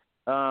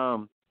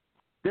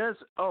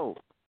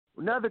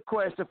 another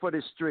question for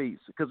the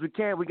streets, because we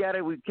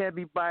can't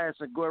be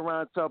biased and go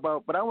around and talk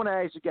about, but I want to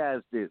ask you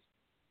guys this.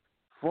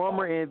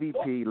 Former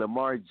MVP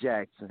Lamar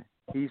Jackson,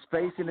 he's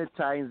facing the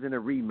Titans in a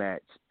rematch.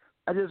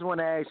 I just want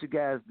to ask you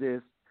guys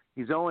this.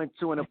 He's 0-2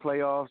 in the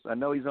playoffs. I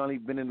know he's only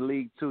been in the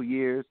league 2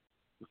 years,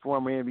 the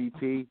former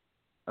MVP.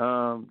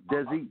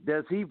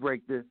 Does he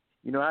break the,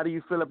 you know, how do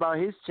you feel about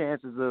his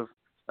chances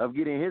of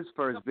getting his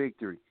first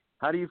victory?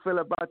 How do you feel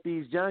about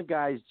these young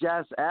guys,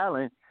 Josh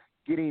Allen,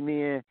 getting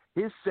in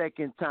his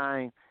second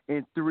time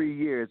in 3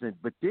 years?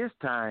 But this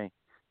time,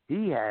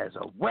 he has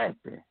a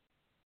weapon.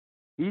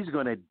 He's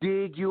going to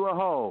dig you a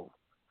hole.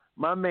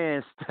 My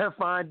man,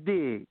 Stephon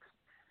Diggs,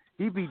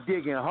 he be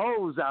digging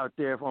holes out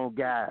there on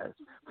guys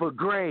for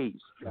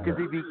graves because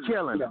he be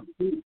killing them.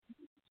 He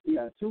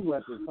got 2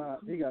 weapons.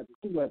 He got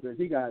 2 weapons.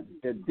 He got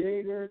the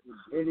digger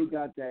and he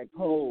got that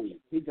cold.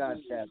 He got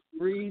that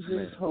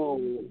freezing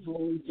cold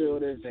home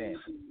field advantage.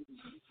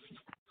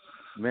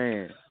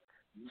 Man,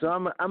 so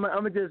I'm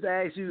gonna just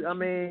ask you. I'm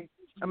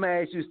gonna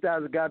ask you,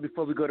 Styles, guy,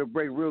 before we go to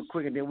break, real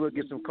quick, and then we'll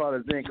get some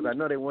callers in because I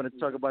know they want to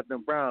talk about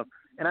them Browns.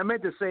 And I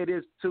meant to say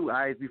this too,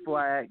 Ice, before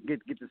I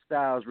get to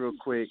Styles real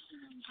quick.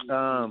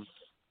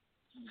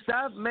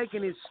 Stop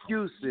making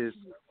excuses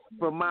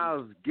for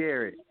Myles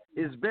Garrett.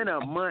 It's been a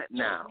month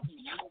now.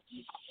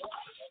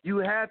 You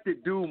have to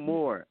do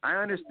more. I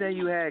understand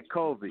you had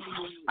COVID.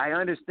 I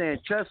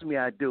understand. Trust me,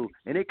 I do.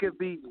 And it could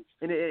be.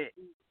 And if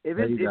you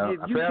can't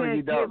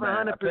give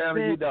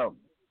 100%,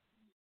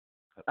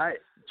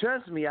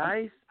 trust me,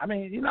 Ice. I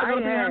mean, you're not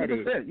going to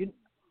be 100%.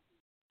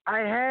 I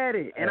had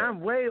it, and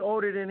I'm way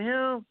older than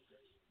him.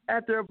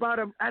 After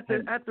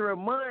a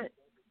month,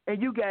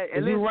 and you got.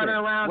 And you running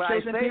around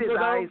chasing people,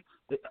 though?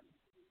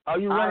 Are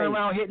you running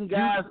around hitting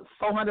guys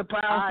 400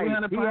 pounds,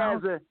 300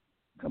 pounds?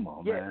 Come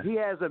on, man. He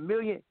has a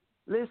million.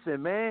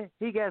 Listen, man,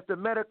 he gets the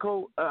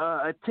medical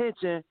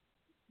attention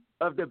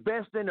of the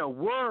best in the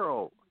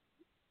world.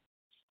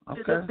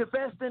 the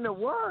best in the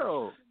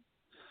world.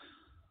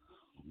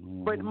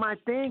 But my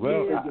thing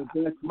is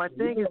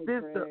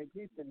this: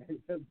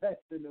 the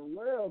best in the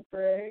world,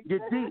 Craig.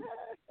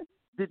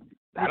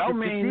 That don't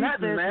mean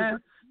nothing, man.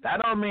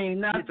 That don't mean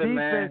nothing,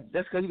 man.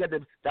 That's because you got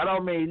the. That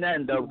don't mean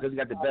nothing though, because you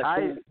got the best.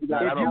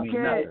 That don't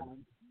mean nothing.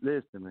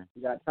 Listen, man.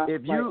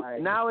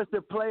 Now it's the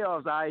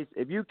playoffs, Ice.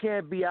 If you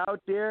can't be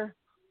out there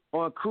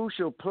on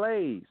crucial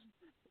plays,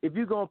 if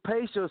you're gonna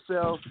pace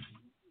yourself,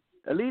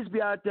 at least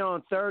be out there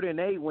on 3rd and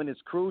 8 when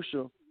it's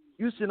crucial.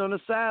 You sit on the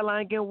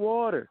sideline getting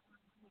water.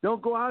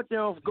 Don't go out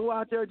there. Go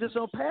out there just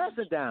on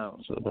passing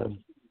down.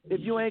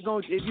 If you ain't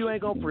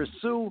gonna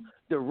pursue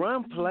the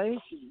run play,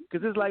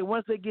 because it's like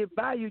once they get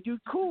by you, you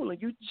cool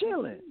and you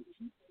chilling.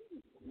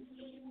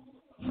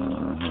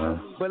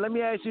 But let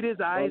me ask you this,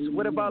 Ice.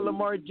 What about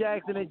Lamar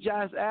Jackson and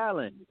Josh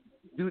Allen?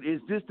 Dude,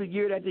 is this the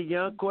year that the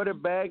young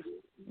quarterbacks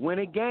win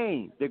a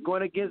game? They're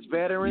going against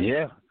veterans.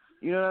 Yeah.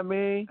 You know what I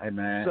mean? Hey,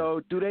 man.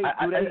 So do they?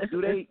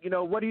 You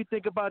know, what do you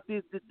think about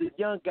the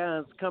young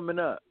guys coming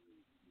up?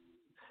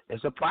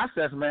 It's a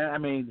process, man. I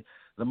mean,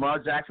 Lamar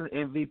Jackson,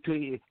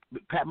 MVP.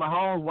 Pat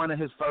Mahomes won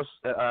his first,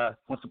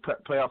 went to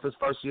playoff his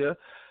first year.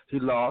 He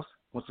lost.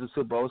 Went to the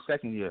Super Bowl his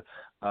second year.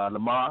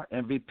 Lamar,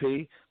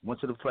 MVP, went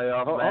to the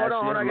playoffs last year.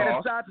 Hold on.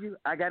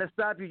 I gotta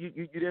stop you.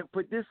 You didn't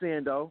put this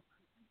in though.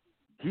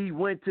 He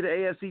went to the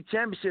AFC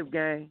Championship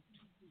game.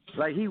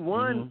 Like he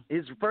won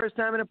his first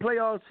time in the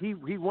playoffs. He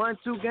won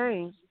 2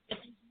 games.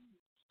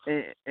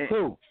 And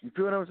who? You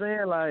feel what I'm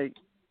saying? Like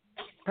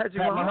Patrick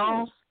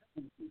Mahomes.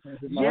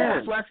 Yeah,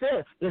 that's what I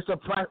said. It's a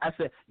process. I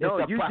said no.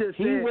 You just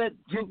said.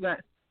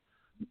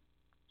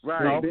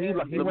 Right. No,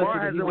 Lamar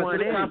hasn't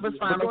won any.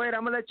 Go ahead.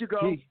 I'm gonna let you go.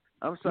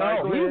 I'm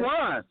sorry.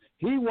 No,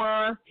 he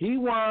won. He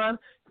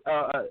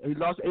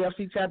lost the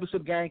AFC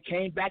Championship game.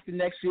 Came back the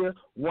next year.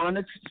 Won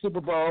the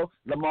Super Bowl.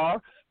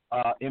 Lamar,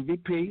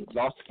 MVP.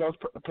 Lost the first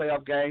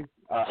playoff game.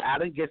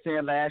 Allen gets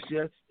in last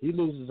year. He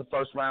loses the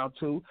first round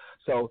too.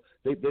 So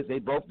they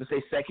both this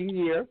their second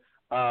year.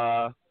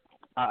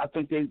 I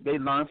think they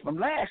learned from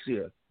last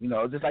year. You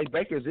know, just like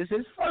Baker's, this is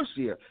his first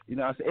year. You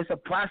know, it's a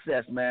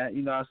process, man.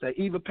 You know what I'm saying?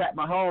 Even Pat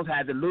Mahomes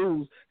had to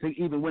lose to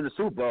even win the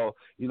Super Bowl.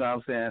 You know what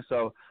I'm saying?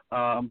 So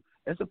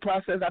it's a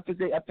process. I think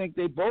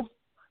they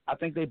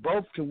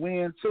both can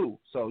win too.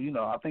 So you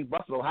know, I think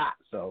Buffalo hot.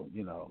 So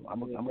you know, I'm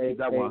gonna keep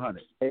that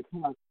 100.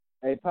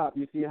 Hey, Pop,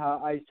 you see how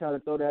Ice tried to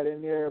throw that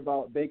in there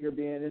about Baker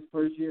being his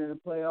first year in the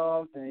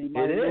playoffs, and he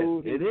might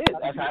lose. It is.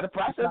 That's how the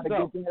process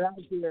goes.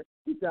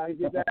 He's trying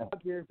to get that out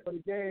here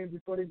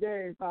before the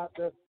game, Pop.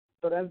 So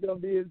that's gonna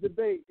be his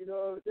debate. You know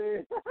what I'm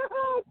saying?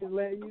 Just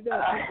letting you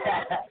know.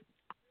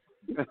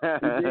 He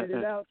getting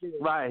it out there.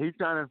 Right. He's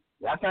trying to.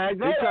 That's how it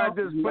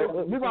goes.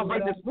 We're gonna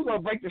break this. We're gonna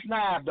break the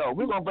snide, though.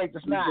 We're gonna break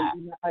the snide.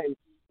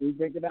 He's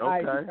drinking the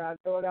ice. He's trying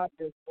to throw it out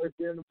there. First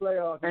year in the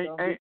playoffs.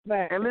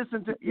 And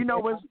listen to you know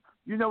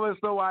what's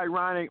so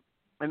ironic,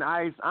 and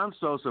Ice, I'm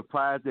so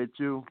surprised that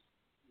you're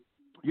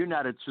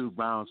not a true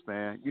Browns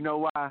fan. You know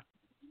why?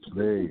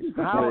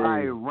 How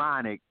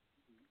ironic.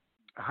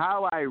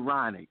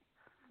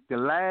 The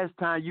last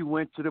time you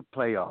went to the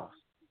playoffs,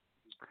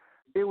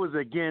 it was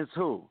against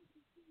who?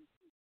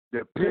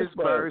 The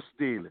Pittsburgh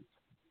Steelers.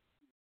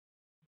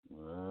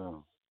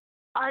 Wow.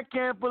 I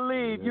can't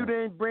believe you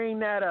didn't bring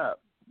that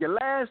up. The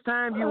last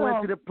time you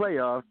went to the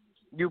playoffs,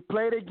 you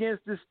played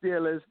against the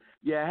Steelers.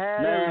 You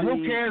had man,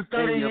 who cares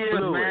 30 years,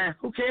 man?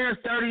 Who cares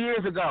 30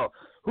 years ago?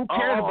 Who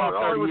cares about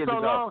 30 years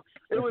ago?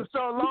 It was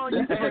so long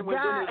you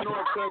forgot.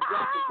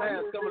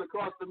 Coming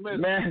across the middle.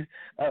 Man,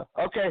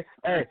 okay.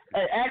 Hey,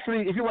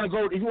 actually, if you want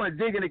to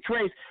dig in the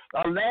crates,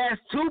 our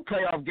last 2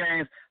 playoff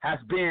games has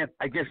been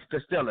against the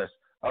Steelers.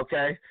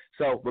 Okay,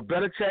 so with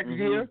Belichick's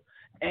year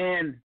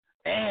and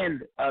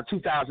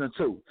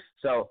 2002.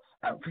 So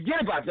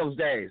forget about those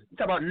days. I'm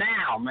talking about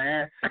now,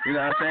 man. You know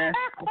what I'm saying?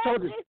 I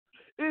told you.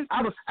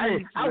 I was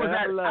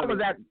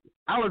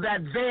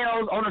at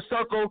Vale's on a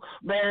circle,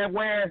 man,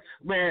 where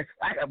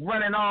I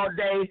running all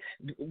day,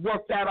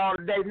 worked out all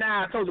day.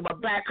 Now I told you my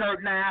back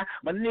hurt now,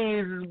 my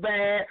knees is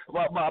bad,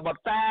 my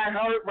thigh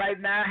hurt right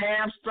now,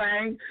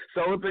 hamstring.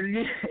 So it's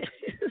been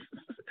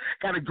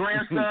got a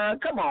grandson.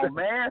 Come on,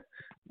 man.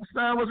 My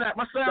son was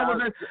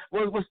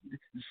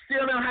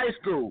still in high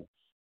school.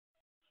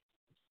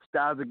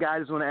 Styles, the guy,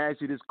 just want to ask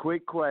you this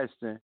quick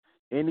question.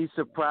 Any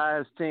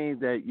surprise teams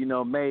that,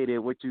 made it,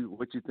 what you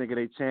think of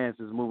their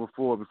chances moving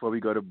forward before we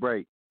go to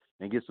break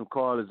and get some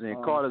callers in?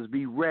 Callers,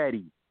 be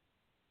ready.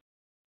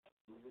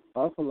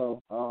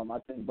 Buffalo. I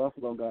think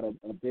Buffalo got a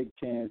big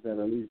chance at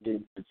least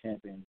getting the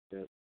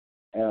championship,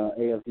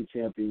 AFC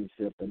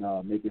championship, and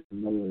making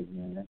some noise,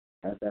 man.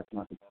 That's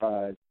my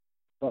surprise.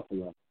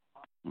 Buffalo.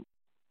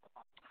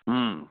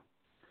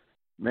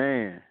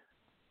 Man.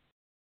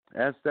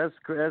 That's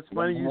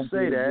funny you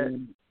say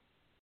that.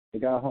 They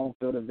got home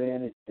field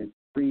advantage. It's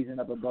freezing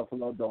up in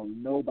Buffalo.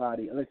 Don't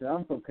nobody. Listen,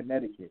 I'm from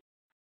Connecticut,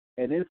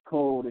 and it's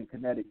cold in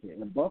Connecticut.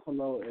 And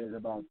Buffalo is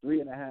about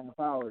 3.5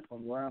 hours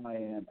from where I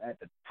am at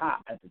the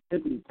top, at the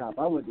tippity top.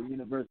 I went to the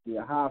University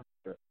of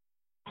Hofstra,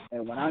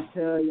 and when I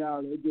tell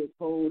y'all they get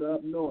cold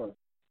up north,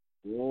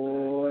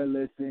 Boy,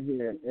 listen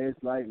here.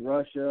 It's like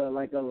Russia,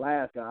 like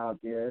Alaska out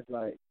there. It's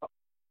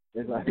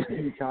like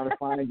you trying to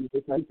find you.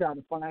 It's like you trying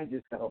to find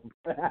yourself.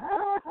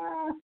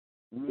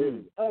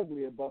 It's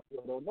ugly in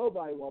Buffalo, though.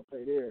 Nobody want to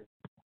play there.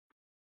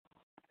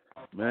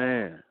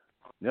 Man,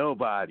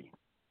 nobody.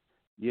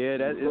 Yeah,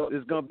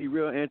 it's gonna be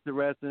real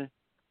interesting.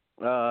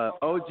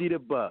 OG the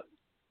Buck.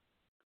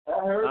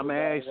 I'm gonna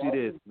ask you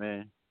this,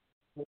 man.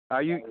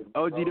 Are you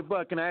OG the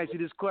Buck? Can I ask you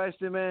this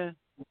question, man?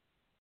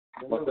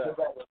 What's that?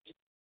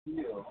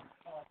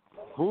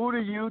 Who do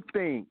you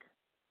think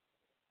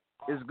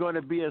is going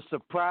to be a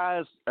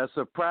surprise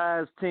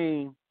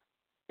team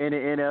in the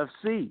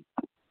NFC?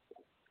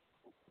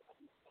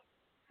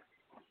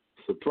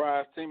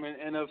 Surprise team in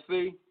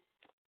NFC?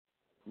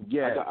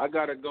 Yeah, I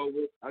gotta go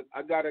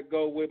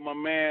with my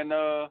man,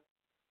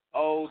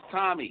 old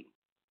Tommy.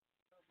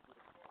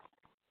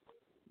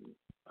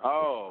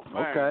 Oh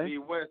man, okay.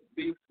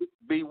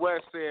 B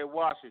West said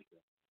Washington,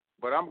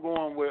 but I'm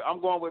going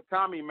with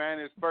Tommy, man.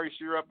 His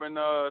first year up in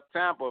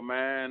Tampa,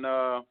 man.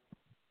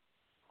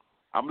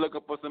 I'm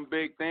looking for some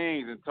big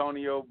things.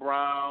 Antonio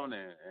Brown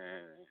and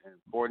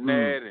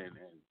Fournette and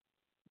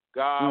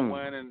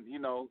Godwin, and you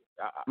know,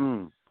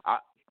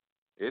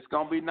 it's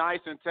gonna be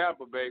nice in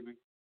Tampa, baby.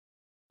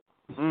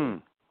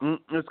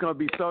 It's gonna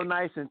be so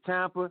nice in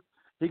Tampa.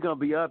 He's gonna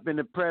be up in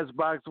the press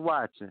box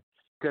watching.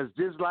 Because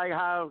just like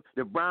how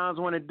the Browns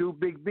want to do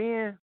Big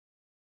Ben,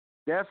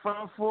 that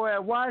front four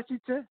at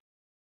Washington,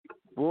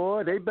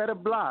 boy, they better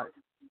block.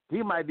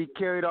 He might be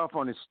carried off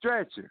on a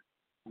stretcher.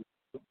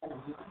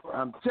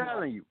 I'm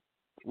telling you,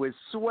 with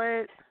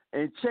Sweat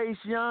and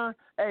Chase Young,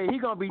 hey, he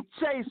going to be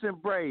chasing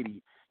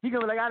Brady. He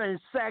going to be like, I done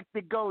sacked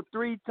the GOAT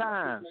 3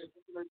 times.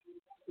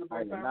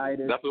 They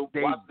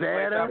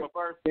better.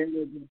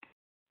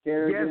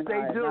 Yes,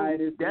 they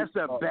do. That's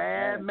a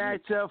bad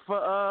matchup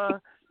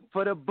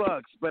for the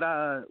Bucks, but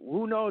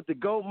who knows? The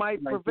GOAT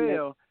might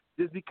prevail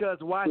just because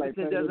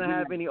Washington doesn't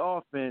have any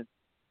offense.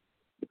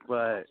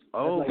 But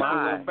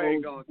my,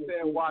 gonna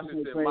tell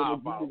Washington my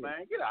fault,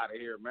 man. Get out of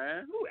here,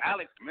 man. Who,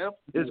 Alex Smith?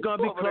 It's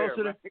gonna be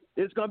closer.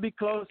 It's gonna be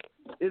close.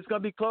 It's gonna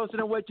be closer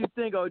than what you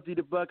think, OG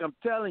the Buck. I'm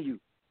telling you.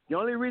 The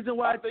only reason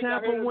why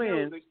Tampa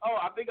wins. Oh,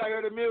 I think I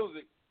heard the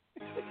music.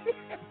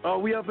 Oh,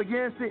 we up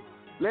against it?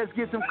 Let's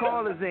get some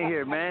callers in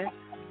here, man.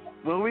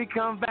 When we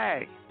come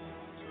back.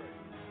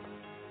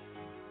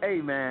 Hey,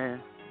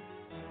 man,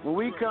 when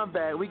we come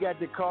back, we got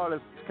the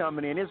callers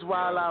coming in. It's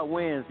Wild Out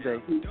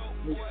Wednesday.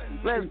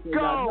 Let's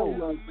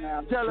go.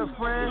 Tell a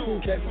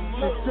friend.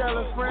 Tell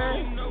a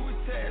friend.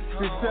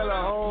 To tell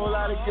a whole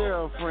lot of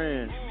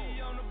girlfriends.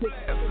 Hood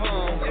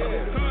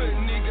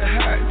nigga,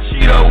 hot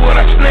Cheeto,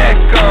 what I snack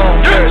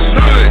on.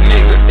 Hood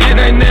nigga, it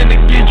ain't nothing to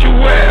get you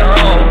wet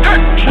on.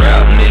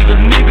 Trap nigga,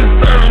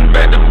 niggas serving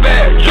back to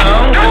back,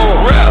 John.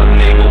 Rap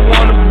nigga,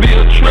 wanna be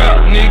a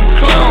trap nigga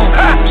clone.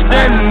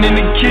 Standing in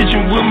the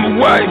kitchen with my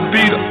white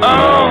beater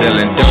on.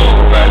 Selling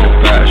dope by the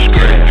back,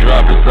 straight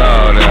drop it's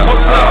all out.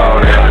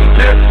 All out.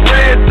 Just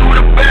ran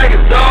through the bag,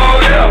 it's all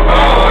out.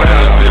 All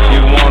out. If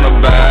you wanna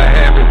buy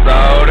half, it's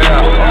all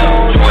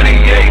out.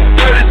 28,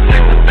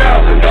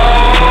 36,000.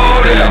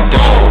 All out.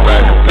 Dope by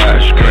the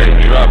back, straight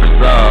drop it's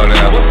all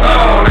out.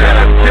 All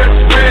out. Just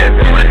ran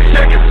through the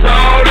check, it's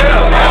all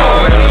out.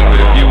 All out.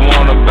 If you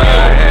wanna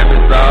buy half,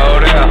 it's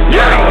all out.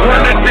 Yeah,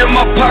 100 in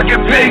my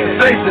pocket, big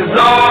faces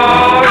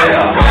all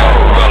out.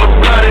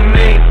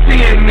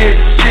 This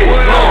shit,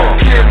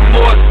 get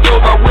more so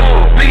I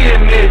won't be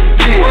in this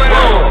shit.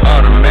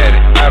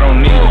 Automatic, I don't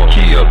need a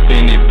key up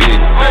in it,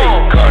 bitch.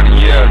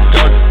 Cartier,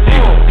 Dr.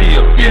 C up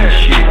in this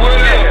shit.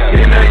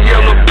 In that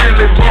yellow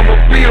Billy, I'ma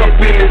be up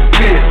in this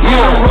bitch.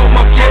 Wrote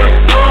my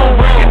first song,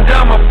 breaking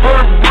down my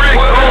first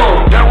brick.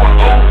 That was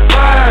 05,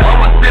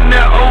 I was in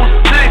that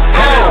 06.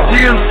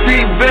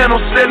 TMC Van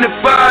on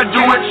 75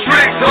 doing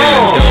tricks.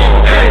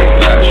 Hey,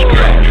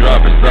 straight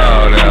drop it's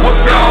all out.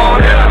 What's all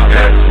that?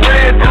 That's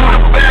ran through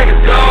the bag,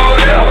 it's all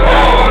out.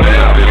 All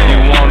out. If you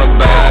wanna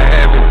buy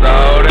half, it's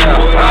all out.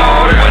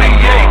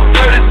 28,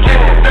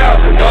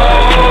 36,000.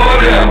 All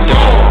out.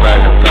 Don't back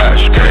the back,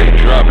 straight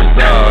drop it's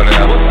all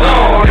out.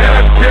 All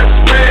out. Just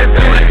ran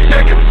through the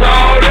check, it's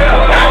all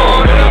out.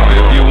 All out.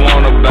 If you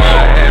wanna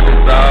buy half,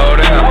 it's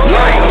all out.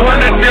 Like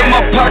 100 in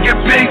my pocket,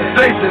 big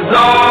faces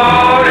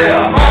all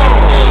out.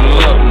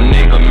 Pull up,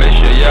 nigga, make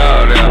sure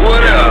y'all there.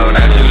 What up?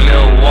 That's your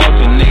little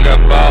Walter, nigga,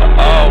 about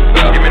all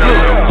out. Give me the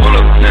pull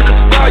up to the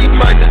spot, you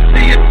might just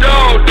see a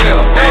dog there.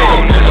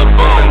 Pull up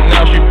on her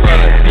now, she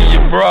probably see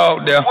your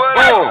broad there.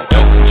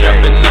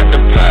 Jumping out the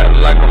pot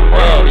like a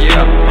frog,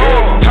 yeah.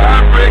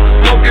 Pyrex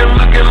smoking,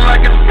 looking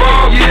like it's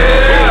frog,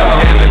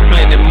 yeah. Having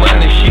plenty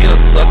money, she'll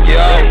suck you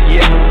off,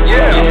 yeah. You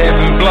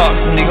having blocks,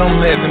 nigga,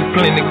 I'm having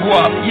plenty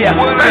guap, yeah.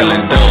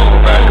 Selling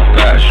dope by the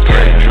pot,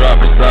 straight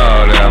drop it's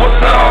all out.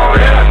 What's all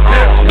that?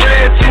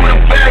 Ran through the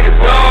bag,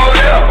 it's all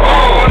out.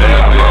 All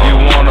out. If you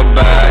wanna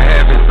buy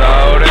half, it's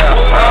all out.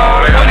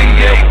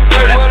 28,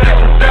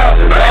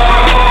 36,000.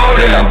 All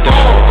out.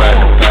 Dope by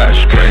the pot,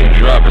 straight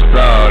drop it's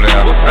all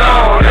out.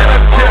 All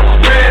out. Just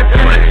ran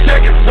through the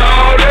check, it's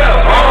all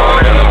out.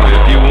 All out.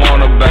 If you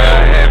wanna buy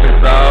half,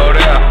 it's all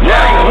out.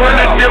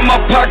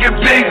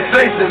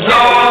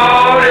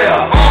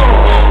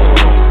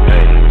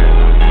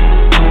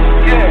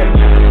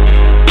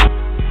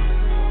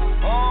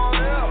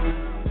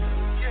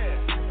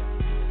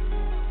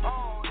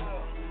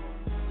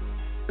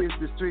 It's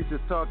the Streets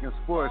of Talking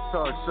Sports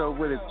Talk Show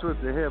with a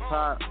twist of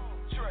hip-hop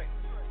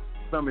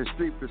from a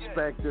street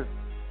perspective.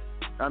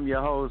 I'm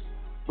your host,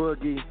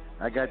 Boogie.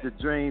 I got the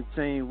Dream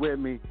Team with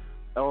me.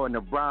 Oh, and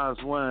the Browns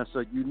won,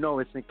 so you know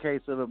it's in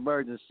case of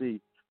emergency.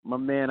 My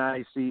man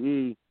ICE,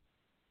 T.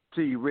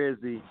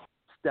 Rizzy,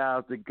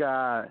 Styles the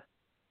God,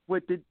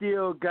 with the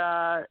deal,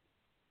 God,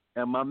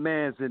 and my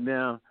man's in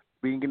there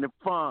bringing the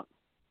funk.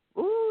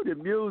 Ooh, the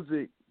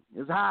music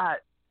is hot.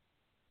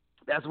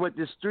 That's what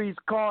the streets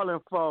calling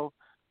for.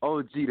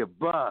 OG the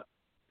Buck.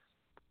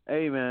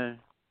 Hey, man,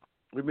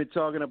 we've been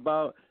talking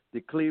about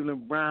the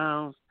Cleveland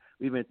Browns.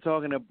 We've been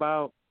talking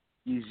about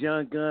these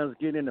young guns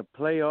getting in the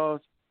playoffs,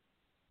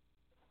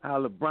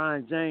 how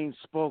LeBron James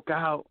spoke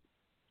out.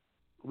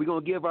 We're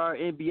going to give our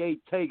NBA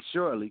take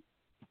shortly.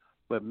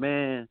 But,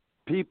 man,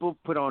 people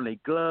put on their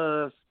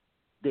gloves.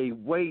 They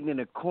waiting in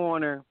the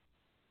corner.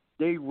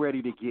 They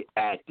ready to get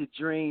at the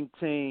Dream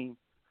Team.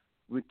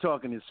 We're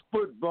talking it's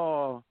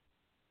football,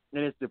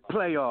 and it's the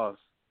playoffs.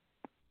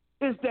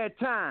 It's that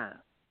time.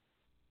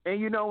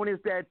 And you know when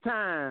it's that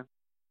time,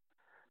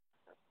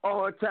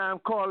 all-time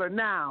caller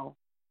now,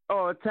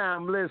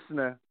 all-time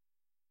listener,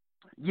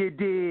 you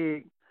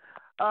dig?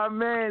 Our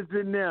man's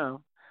in them.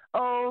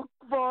 Oh,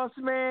 boss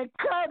man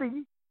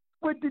Cuddy,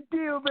 with the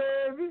deal,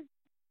 baby.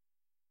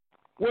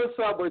 What's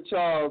up with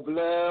y'all,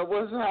 blood?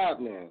 What's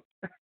happening?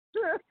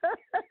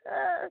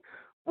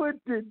 With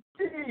the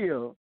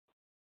deal.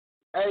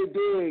 Hey,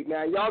 Big,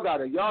 man, y'all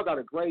got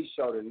a great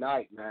show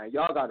tonight, man.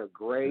 Y'all got a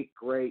great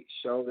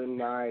show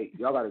tonight.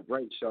 Y'all got a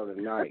great show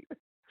tonight.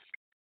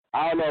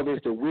 I don't know if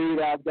it's the weed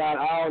I've got.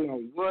 I don't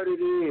know what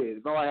it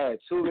is. But I had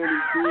too many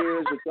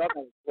beers, but y'all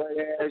got a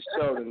great-ass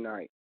show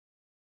tonight.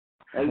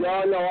 And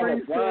y'all know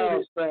I'm a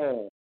Browns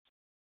fan.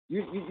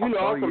 You know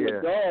I'm from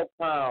the dog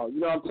pound. You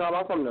know what I'm talking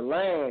about? I'm from the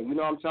land. You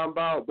know what I'm talking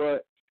about?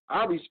 But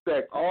I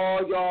respect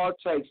all y'all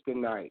takes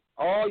tonight.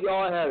 All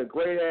y'all had a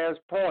great-ass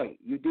point.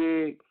 You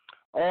did.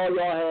 All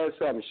y'all had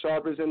something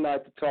sharp as a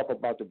knife to talk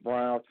about the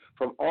Browns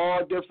from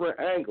all different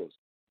angles.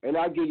 And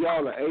I give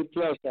y'all an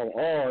A+ on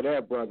all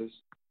that, brothers.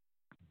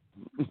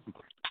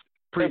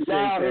 Appreciate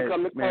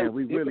that, man.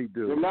 We really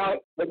do.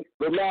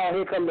 But now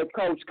here come the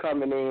coach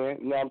coming in.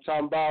 You know what I'm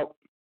talking about?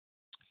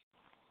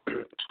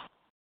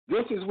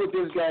 This is what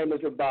this game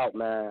is about,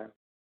 man.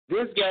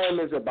 This game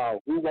is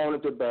about who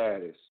wanted the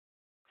baddest.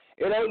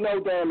 It ain't no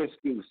damn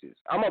excuses.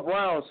 I'm a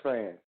Browns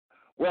fan.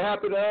 What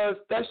happened to us,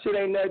 that shit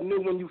ain't nothing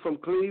new when you from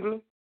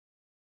Cleveland.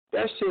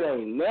 That shit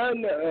ain't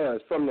nothing to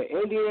us. From the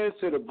Indians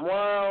to the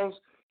Browns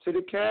to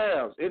the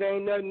Cavs, it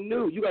ain't nothing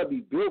new. You got to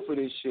be built for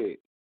this shit.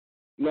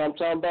 You know what I'm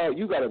talking about?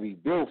 You got to be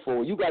built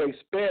for it. You got to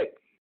expect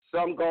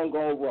something going to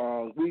go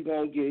wrong. We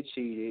going to get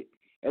cheated.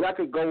 And I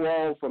could go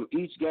on from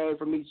each game,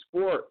 from each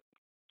sport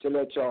to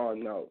let y'all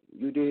know.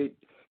 You did.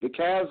 The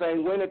Cavs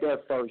ain't winning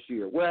that first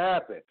year. What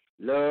happened?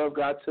 Love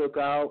got took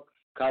out.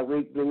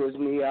 Kyrie blew his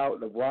knee out.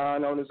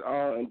 LeBron on his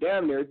own, and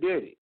damn near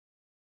did it.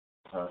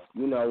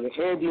 You know, the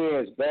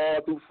Indians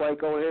balled through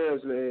Franco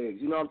Harris'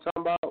 legs. You know what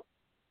I'm talking about?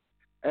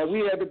 And we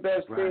had the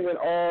best thing in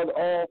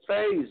all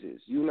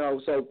phases. You know,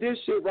 so this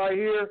shit right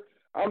here,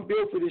 I'm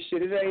built for this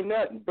shit. It ain't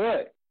nothing.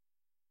 But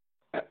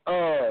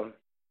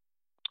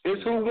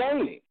it's who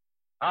won it.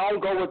 I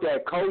don't go with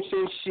that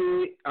coaching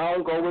shit. I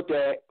don't go with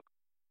that.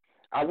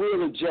 I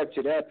will object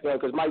to that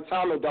point because Mike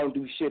Tomlin don't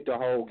do shit the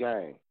whole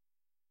game.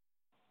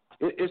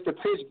 It's the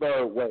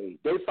Pittsburgh way.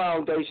 Their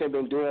foundation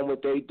been doing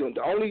what they do.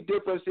 The only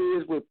difference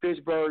is with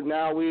Pittsburgh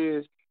now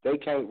is they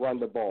can't run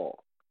the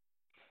ball.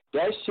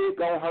 That shit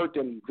gonna hurt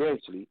them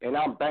eventually, and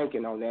I'm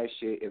banking on that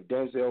shit if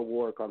Denzel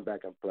Ward come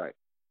back and play.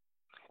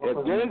 If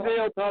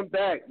Denzel come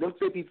back, them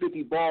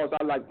 50-50 balls,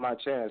 I like my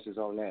chances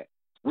on that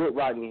with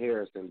Rodney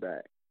Harrison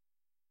back.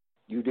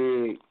 You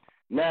did.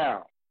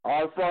 Now,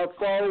 our front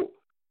four,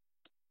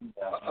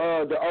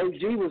 the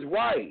OG was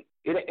right.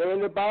 It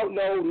ain't about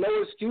no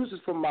excuses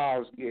for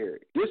Myles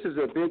Garrett. This is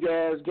a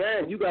big-ass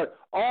game. You got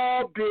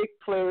all big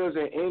players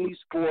in any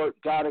sport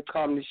got to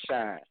come to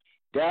shine.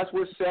 That's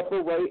what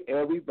separates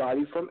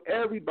everybody from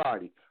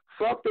everybody.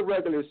 Fuck the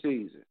regular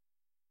season.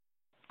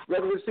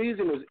 Regular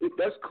season,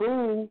 that's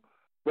cool,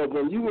 but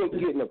when you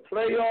get in the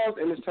playoffs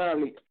and it's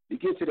time to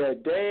get to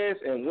that dance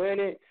and win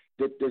it,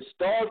 the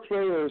star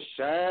players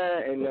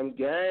shine in them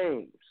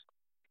games.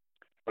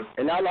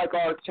 And I like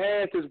our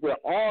chances with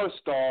our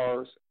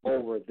stars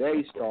over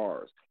they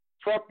stars.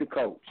 Fuck the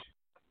coach.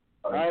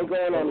 I ain't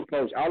going on the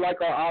coach. I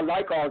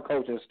like our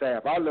coaching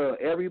staff. I love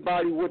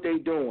everybody what they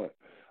doing,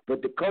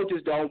 but the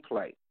coaches don't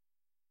play.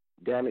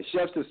 Damn it,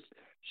 Chef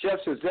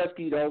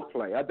Szewski don't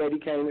play. I bet he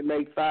can't even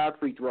make 5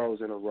 free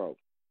throws in a row.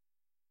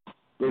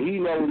 But he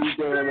knows what he's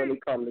doing when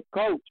it comes to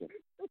coaching.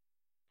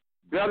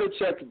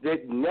 Belichick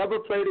did never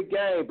play the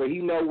game, but he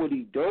know what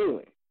he's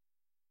doing.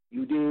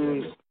 You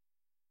did.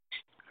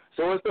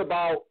 So it's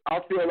about, I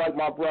feel like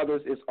my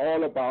brothers, it's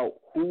all about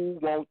who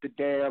wants the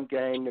damn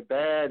game the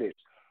baddest.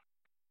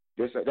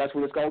 That's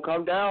what it's going to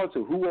come down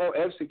to. Who going to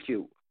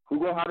execute? Who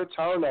going to have the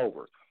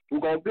turnovers?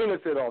 Who going to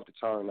benefit off the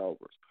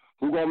turnovers?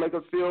 Who going to make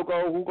a field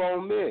goal? Who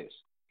going to miss?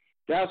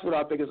 That's what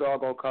I think it's all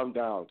going to come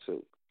down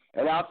to.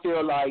 And I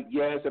feel like,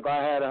 yes, if I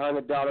had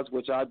 $100,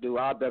 which I do,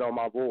 I bet on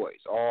my boys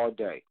all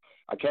day.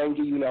 I can't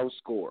give you no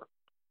score.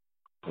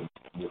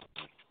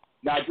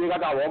 Now, I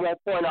got one more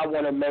point I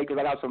want to make because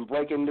I got some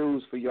breaking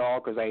news for y'all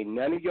because ain't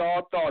none of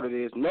y'all thought of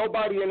this.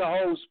 Nobody in the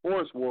whole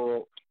sports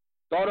world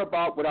thought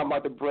about what I'm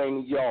about to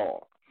bring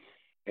y'all.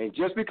 And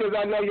just because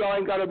I know y'all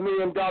ain't got $1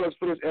 million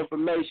for this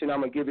information, I'm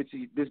going to give it to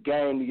you, this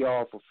game to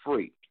y'all for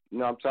free. You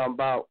know what I'm talking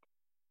about?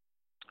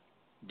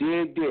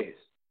 Dig this.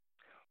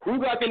 Who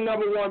got the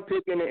number 1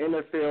 pick in the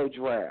NFL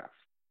draft?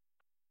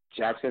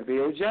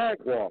 Jacksonville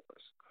Jaguars.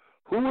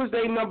 Who is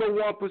their number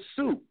 1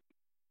 pursuit?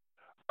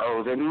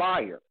 Urban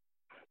Meyer.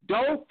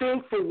 Don't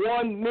think for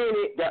 1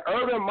 minute that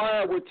Urban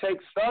Meyer would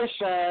take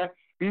Sunshine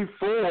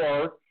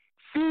before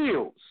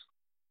Fields.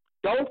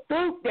 Don't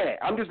think that.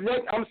 I'm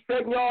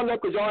setting y'all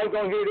up because y'all ain't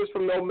going to hear this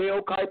from no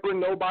Mel Kiper and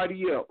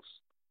nobody else.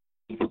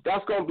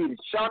 That's going to be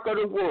the shock of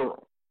the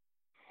world.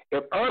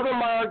 If Urban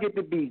Meyer get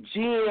to be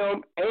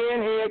GM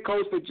and head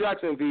coach for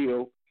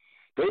Jacksonville,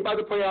 they about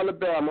to play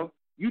Alabama.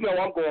 You know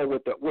I'm going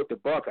with the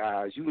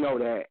Buckeyes. You know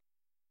that.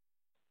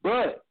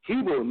 But he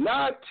will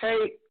not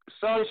take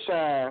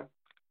Sunshine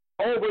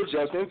over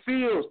Justin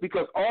Fields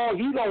because all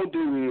he going to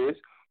do is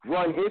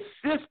run his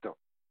system.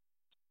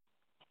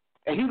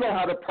 And he going to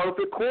have the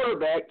perfect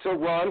quarterback to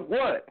run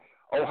what?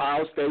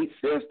 Ohio State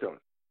system.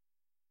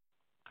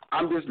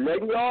 I'm just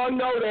letting y'all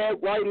know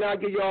that right now,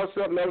 give y'all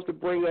something else to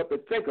bring up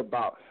and think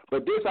about.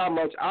 But this how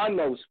much I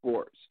know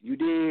sports. You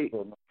dig?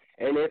 And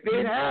if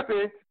it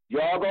happened,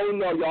 y'all gonna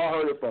know. Y'all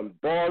heard it from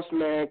Boss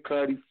Man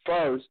Cuddy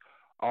first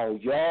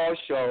on y'all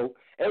show.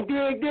 And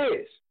dig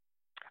this.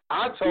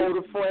 I told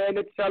a friend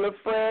to tell a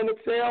friend to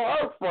tell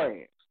her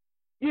friends.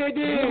 You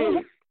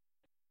dig?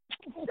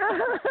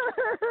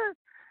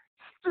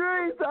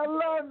 Streets, I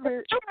love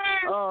it.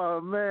 Oh,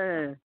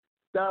 man.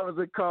 That was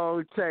a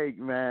cold take,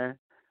 man.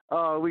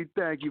 Oh, we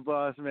thank you,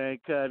 Boss Man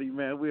Cuddy,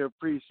 man. We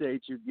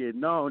appreciate you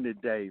getting on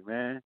today,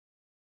 man.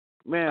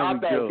 Man, I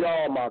thank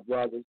y'all, my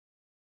brothers.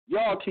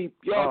 Y'all keep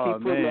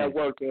putting that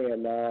work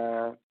in,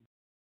 man.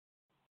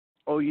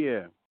 Oh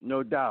yeah,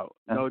 no doubt.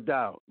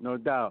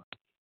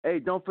 Hey,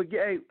 don't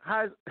forget.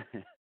 Hey,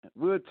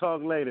 we'll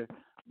talk later.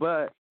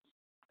 But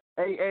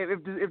hey,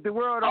 if the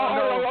world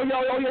don't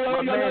know,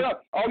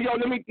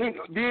 let me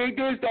dig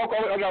this.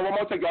 I got one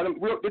more thing.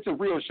 It's a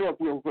real short,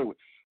 real quick.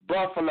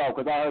 Buffalo,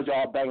 because I heard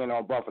y'all banging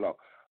on Buffalo.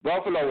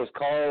 Buffalo is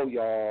cold,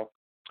 y'all.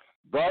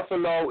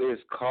 Buffalo is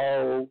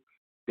cold.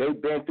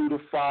 They've been through the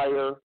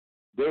fire.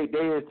 I'm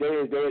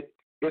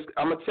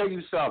gonna tell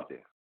you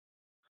something.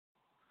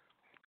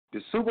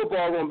 The Super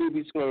Bowl gonna be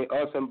between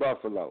us and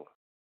Buffalo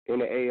in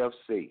the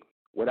AFC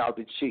without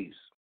the Chiefs.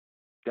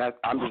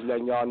 I'm just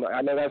letting y'all know.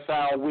 I know that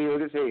sounds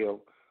weird as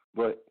hell,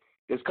 but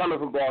it's coming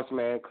from Boss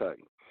Man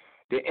Cuddy.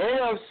 The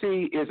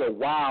NFC is a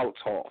wild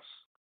toss.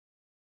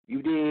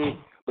 You did.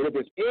 But if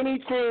there's any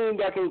team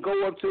that can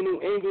go up to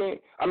New England,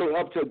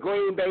 up to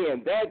Green Bay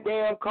and that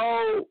damn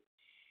cold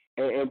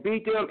and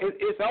beat them,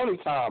 it's only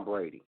Tom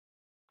Brady.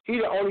 He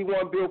the only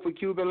one built for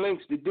Cuban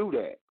links to do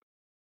that.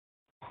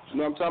 You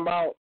know what I'm talking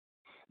about?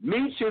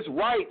 Meach is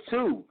right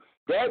too.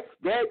 That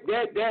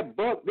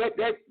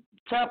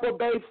Tampa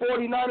Bay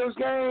 49ers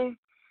game,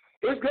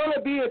 it's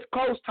gonna be a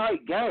close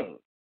tight game.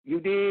 You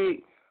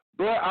dig?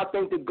 But I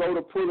think the go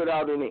to pull it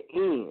out in the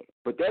end.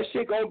 But that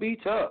shit gonna be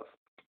tough.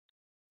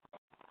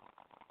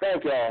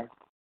 Thank y'all.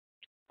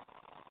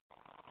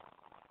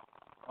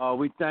 Oh,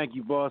 we thank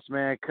you, Boss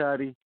Man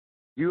Cuddy.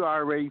 You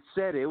already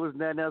said it. It was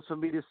nothing else for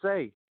me to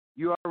say.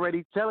 You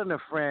already telling a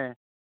friend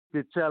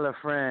to tell a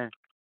friend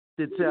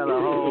to tell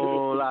a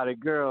whole lot of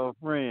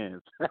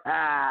girlfriends.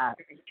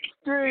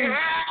 Street.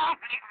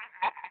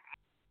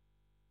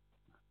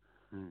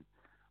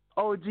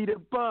 OG the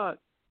Buck.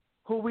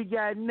 Who we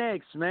got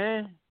next,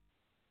 man?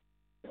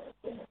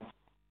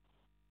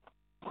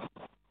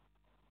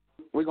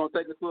 We're going to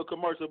take this to a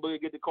commercial, but we'll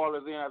get the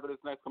callers in after this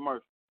next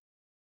commercial.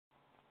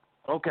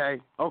 Okay,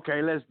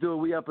 let's do it.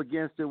 We up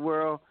against the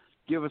world.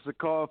 Give us a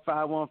call,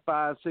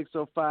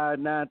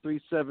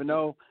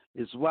 515-605-9370.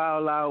 It's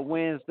Wild Out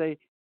Wednesday.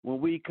 When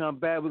we come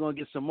back, we're going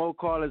to get some more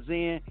callers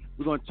in.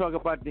 We're going to talk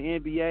about the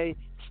NBA,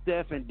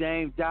 Steph and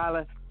Dame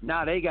Dollar.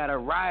 Now they got a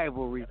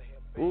rivalry.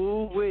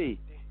 Ooh-wee.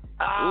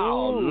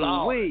 Oh,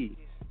 Lord. Ooh-wee.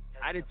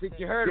 I didn't think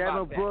you heard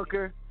about that. Devin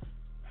Booker,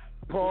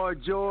 Paul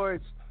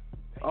George.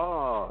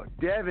 Oh,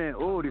 Devin.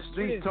 Oh, the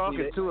street's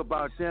talking too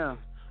about them.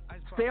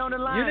 Stay on the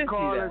line,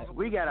 callers.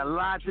 We got a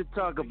lot to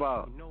talk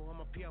about.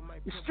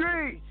 The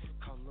street.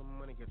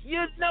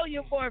 You know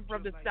your boy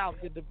from the South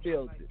in the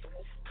building.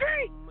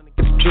 Street.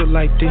 Drip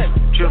like this,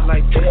 drip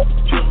like that,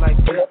 drip like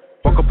that.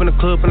 Walk up in the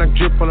club and I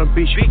drip on the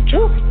beach.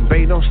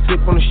 Babe, don't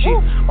slip on the shit.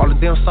 All the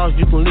damn sauce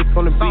you can lick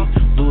on the beat.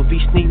 Louis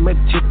V sneak, make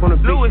the tip on the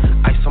beat.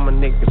 Ice on my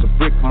neck, it's a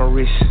brick on my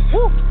wrist.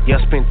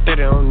 Yeah, I spent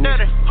 30 on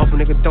this. Hope a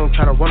nigga don't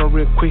try to run on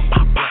real quick.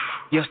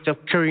 Yeah, Steph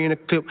Curry in the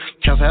clip.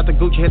 Cancel out the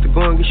Gucci, had to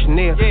go and get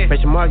Chanel.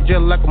 Make your mark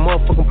gel like a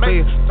motherfucking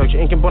player. Throw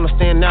your ink and bun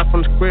stand out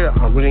from the square.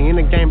 I'm really in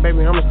the game,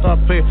 baby, I'm a star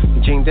player. The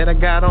jeans that I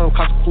got on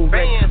cost a cool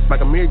rate. Like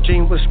a mirror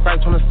jean with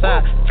stripes on the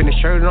side. Finish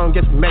shirt on,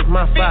 get to make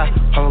my fire.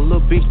 Hold on,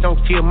 little bitch, don't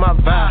kill my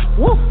vibe.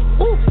 Woo,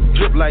 woo.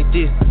 Drip like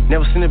this.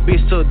 Never seen a bitch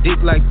so deep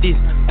like this.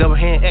 Double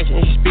hand action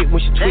and she spit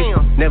when she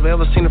twist. Never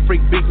ever seen a freak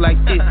big like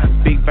this.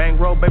 Big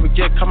bang roll, baby,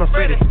 just coming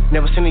Freddy.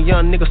 Never seen a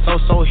young nigga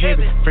so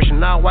heavy. Fresh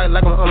and all white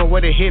like I'm on the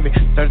way to heavy.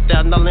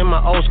 $30,000 in my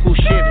old school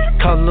Chevy.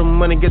 Call a little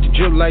money, get the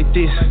drip like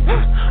this.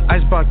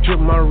 Icebox drip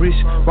my wrist.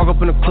 Walk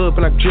up in the club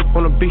and I drip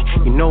on the beat.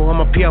 You know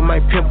I'm a P, I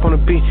might pimp on the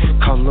beat.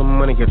 Call a little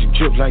money, get the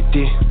drip like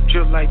this.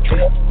 Drip like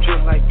this,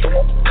 drip like this.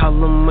 Call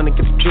a little money,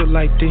 get the drip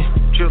like this.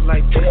 Drip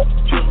like this,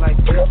 drip like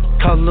this.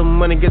 Call a little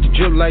money, get the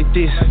drip like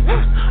this.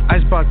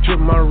 Icebox drip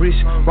my wrist.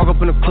 Walk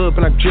up in the club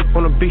and I drip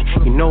on the beat.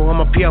 You know I'm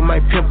a P, I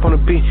might pimp on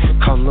the beat.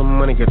 Call a little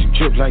money, get the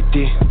drip like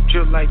this.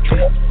 Drip like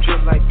this,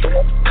 drip like this.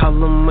 Call a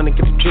little money,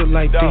 get the drip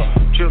like this.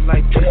 Drip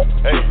like this,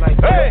 drip like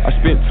this. I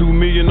spent $2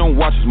 million on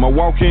watches. My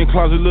walk-in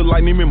closet look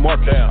like Neiman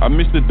Marcus. I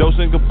missed the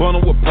Dolce &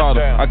 Gabbana with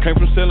Prada. I came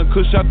from selling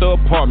kush out the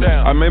apartment.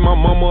 I made my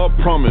mama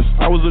a promise.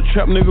 I was a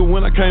trap nigga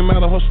when I came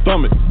out of her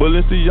stomach.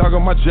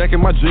 Balenciaga, my jacket,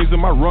 my jeans,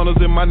 and my runners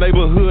in my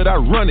neighborhood. I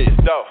run it.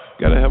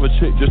 Gotta have a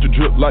check just to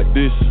drip like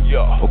this.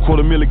 A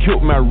 $250,000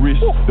 killed my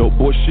wrist. Dope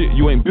boy shit,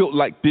 you ain't built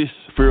like this.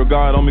 Fear of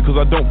God on me cause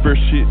I don't fear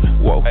shit.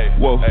 Whoa,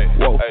 whoa,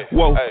 whoa,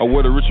 whoa. I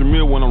wear the Richard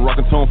Mille when I'm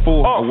rockin' Tom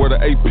Ford. I wear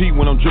the AP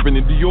when I'm drippin'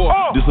 in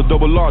Dior. This a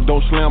double R,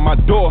 don't slam my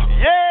door.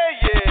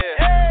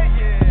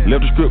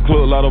 Left the strip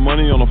club, a lot of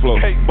money on the floor.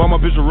 Bought my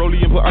bitch a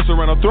rollie and put ice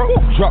around her throat.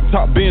 Drop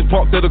top Benz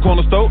parked at the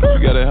corner store. You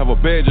gotta have a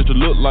bag just to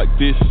look like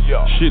this.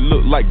 Shit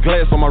look like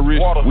glass on my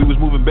wrist. We was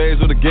moving bags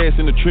of the gas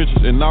in the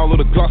trenches, and all of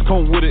the Glocks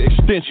come with an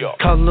extension.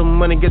 Call a little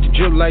money, get the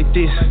drip like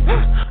this.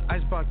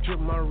 Icebox drip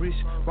my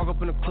wrist. Walk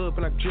up in the club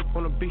and I drip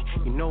on the beat.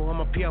 You know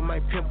I'm a P, I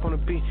might pimp on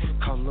the beat.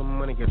 Call a little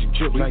money, get the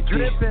drip like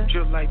this.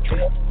 Drip like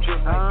this, drip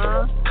like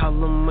this. Call a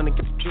little money,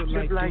 get the drip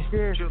like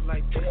this. Drip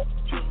like this,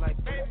 drip like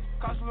this.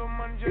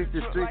 It's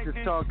the Streets of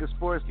Talking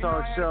Sports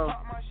Talk Show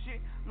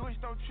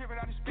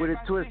with a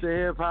twist of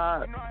hip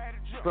hop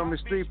from a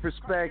street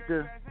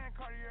perspective.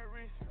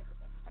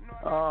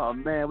 Oh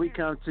man, we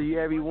come to you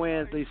every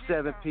Wednesday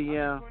 7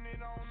 p.m.,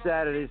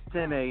 Saturdays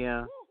 10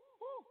 a.m.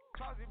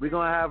 We're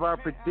gonna have our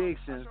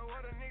predictions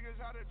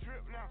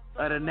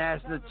of the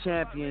national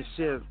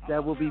championship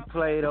that will be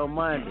played on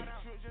Monday.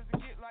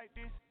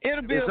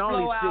 It's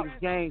only 6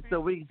 games, so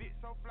we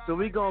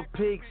gonna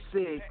pick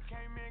 6.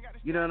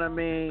 You know what I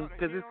mean?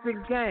 Because it's 6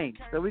 games,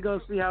 so we're gonna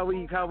see how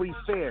we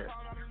fare.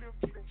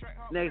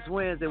 Next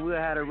Wednesday we'll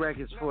have the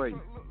records for you.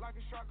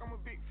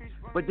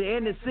 But the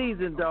end of the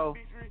season though,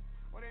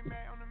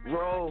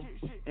 Roll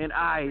and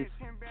Ice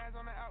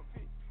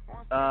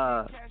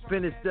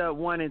finished up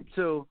 1 and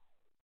 2.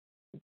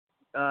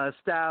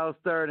 Styles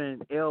 3rd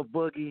and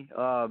El-Boogie.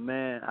 Oh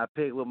man, I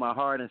picked with my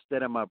heart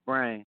instead of my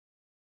brain.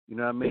 You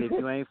know what I mean? If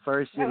you ain't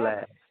first, you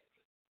last.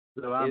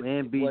 So I'm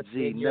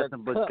NBG,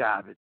 nothing but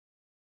garbage.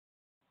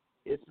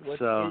 It's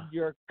what's in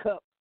your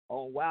cup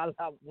on Wild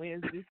Out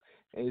Wednesday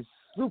and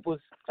Super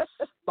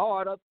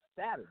Startup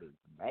Saturday,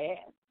 man.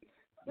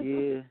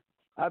 Yeah,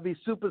 I'll be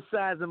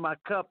supersizing my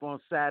cup on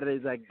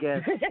Saturdays, I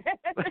guess.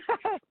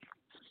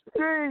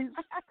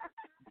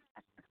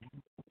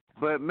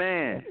 But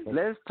man,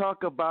 let's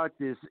talk about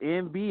this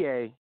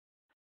NBA.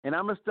 And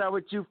I'm gonna start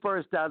with you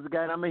first, Styles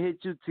guy. And I'm gonna hit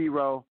you,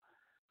 T-Row.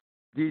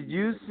 Did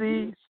you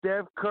see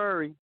Steph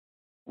Curry?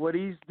 What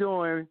he's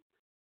doing?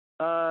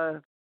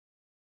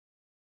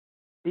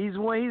 He's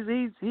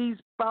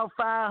about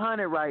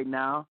 500 right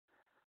now,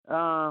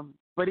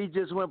 but he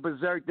just went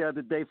berserk the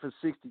other day for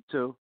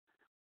 62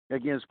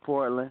 against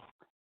Portland.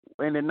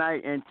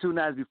 And 2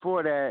 nights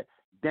before that,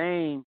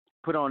 Dame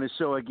put on a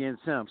show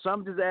against him. So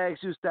I'm just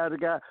asking you, Styles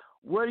guy,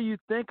 what do you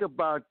think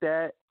about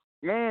that?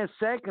 And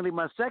secondly,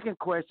 my second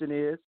question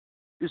is,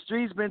 the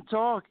street's been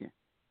talking.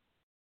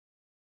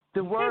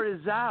 The word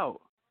is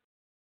out.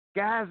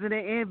 Guys in the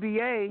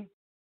NBA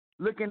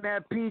looking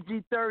at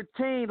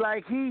PG-13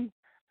 like he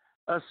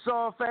a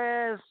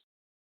soft-ass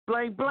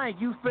blank.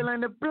 You fill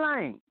in the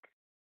blank.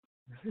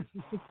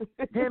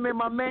 Him and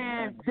my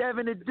man,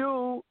 Devin the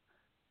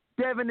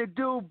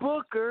Dude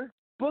Booker,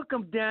 book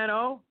him,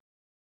 Dano,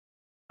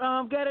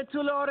 got into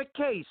an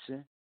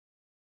altercation.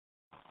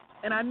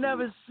 And I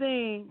never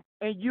seen,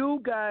 and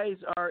you guys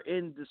are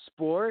in the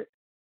sport,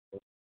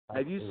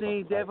 have you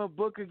seen Devin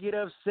Booker get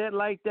upset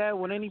like that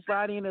when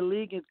anybody in the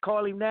league is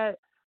calling that?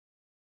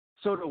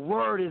 So the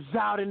word is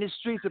out in the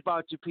streets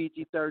about you,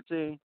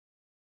 PG-13.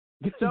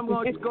 So I'm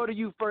going to go to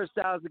you first,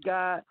 Styles the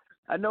guy.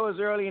 I know it's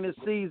early in the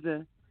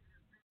season,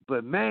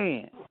 but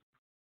man,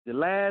 the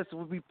last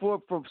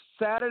before from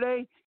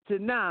Saturday to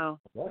now,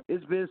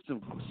 it's been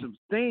some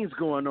things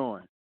going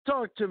on.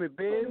 Talk to me,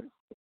 baby.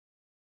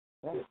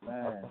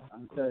 Man,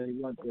 I'm telling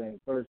you one thing.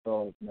 First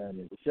off,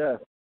 man, the Chef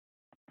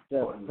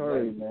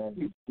Curry,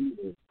 man, he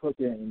is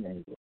cooking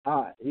and he's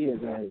hot. He is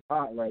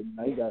hot right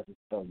now. He got his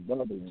stuff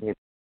bubbling.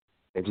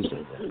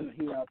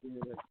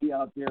 He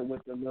out there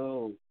with the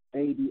little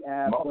baby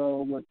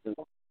afro with the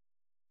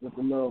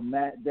little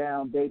mat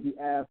down baby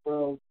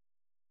afro,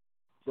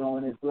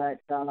 showing his black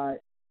side.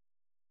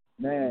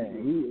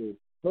 Man, he is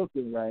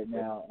cooking right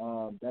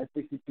now. That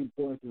 62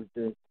 points was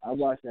just. I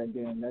watched that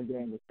game. That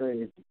game was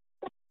crazy.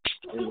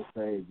 It was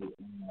crazy.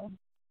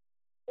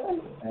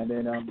 And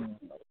then I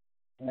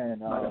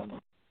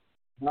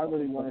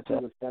really want to say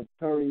what Steph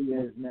Curry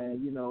is,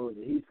 man. You know,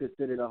 he's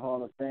considered a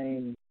Hall of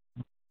Fame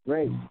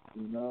great.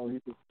 You know,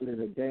 he's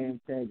considered a game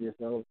changer.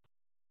 So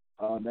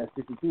that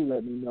 62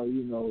 let me know,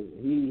 you know,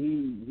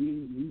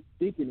 he's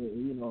speaking it.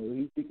 You know,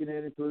 he's speaking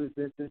it into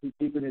existence. He's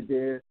keeping it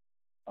there.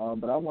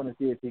 But I want to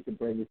see if he can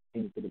bring his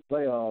team to the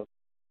playoffs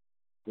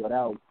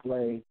without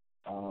play,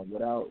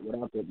 without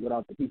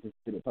the pieces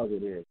to the puzzle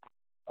there.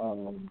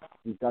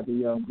 He's got the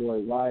young boy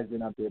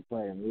Wiseman out there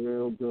playing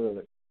real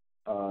good.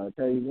 I'll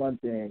tell you one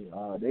thing,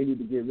 they need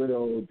to get rid of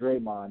old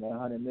Draymond. That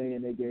 $100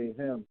 million they gave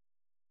him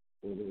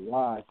was a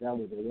wash. That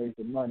was a waste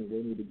of money.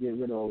 They need to get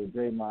rid of old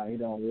Draymond. He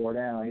done wore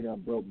down. He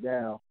done broke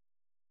down.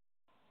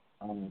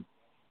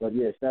 But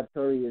yeah, Steph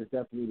Curry is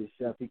definitely the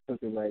chef. He's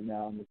cooking right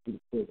now. I'm gonna keep a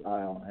quick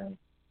eye on him.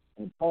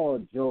 And Paul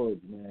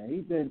George, man,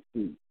 he's been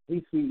sweet.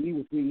 He's sweet. He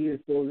was sweet. He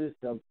exposed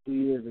himself 2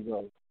 years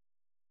ago,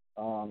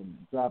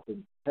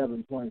 dropping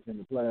 7 points in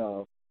the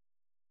playoffs,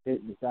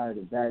 hitting the side of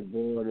the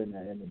backboard and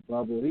the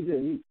bubble.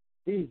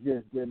 He's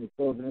just been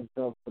exposing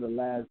himself for the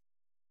last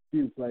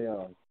few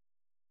playoffs.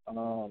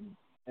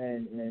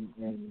 And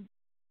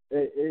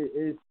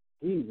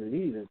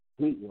he's a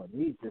sweet one.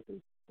 He's just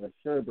a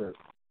sherbet.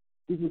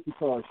 He's what you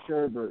call a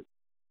sherbet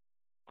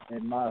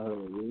in my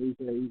hood. We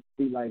say he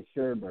speak like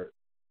sherbet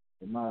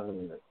in my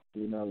hood,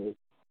 you know.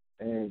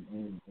 And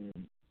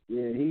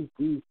yeah, he's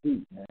sweet,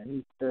 man.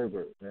 He's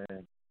sherbet,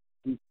 man.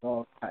 He's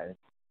all kind.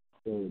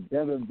 So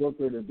Devin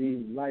Booker to be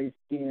light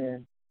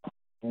skinned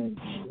and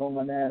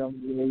going at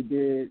him the way he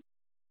did,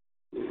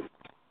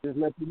 just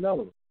let you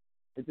know.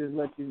 It just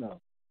lets you know.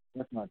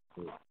 That's not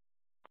true.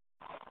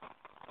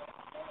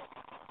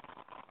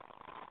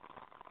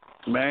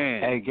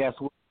 Man. Hey, guess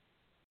what?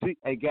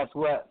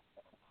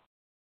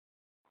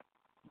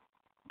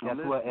 Guess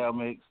what,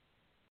 El-Mix?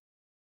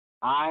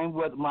 I'm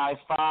with my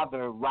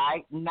father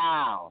right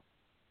now.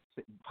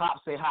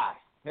 Pop, say hi.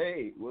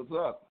 Hey, what's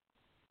up?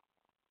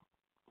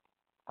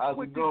 How's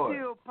it going?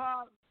 Deal,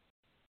 Pop?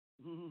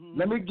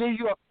 Let me give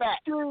you a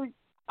fact.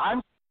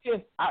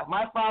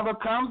 My father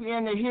comes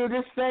in to hear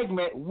this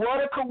segment.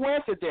 What a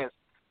coincidence.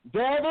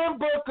 Devin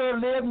Booker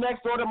lived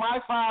next door to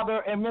my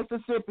father in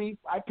Mississippi.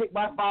 I picked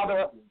my father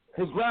up.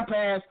 His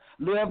grandparents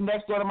lived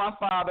next door to my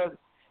father,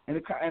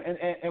 and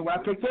when I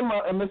picked him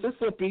up in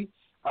Mississippi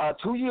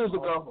 2 years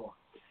ago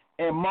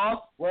in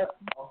Moss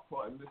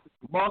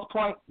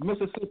Point,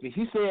 Mississippi.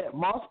 He said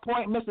Moss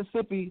Point,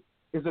 Mississippi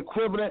is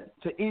equivalent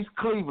to East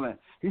Cleveland.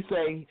 He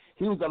said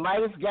he was the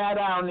lightest guy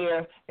down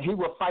there, and he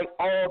would fight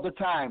all the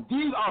time.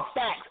 These are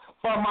facts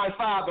from my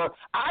father.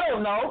 I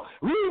don't know.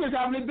 We just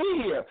happen to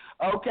be here.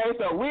 Okay,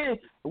 so we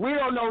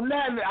don't know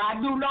nothing. I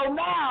do know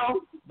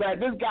now that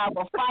this guy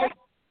will fight,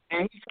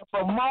 and he's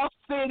from Moss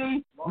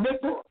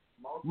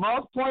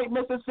Point,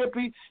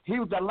 Mississippi. He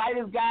was the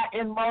lightest guy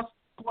in Moss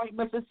Point,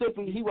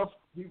 Mississippi. He was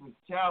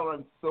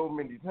challenged so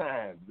many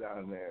times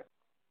down there.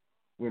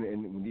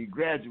 When he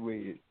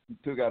graduated, he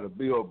took out a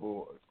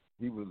billboard.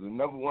 He was the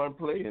 #1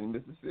 player in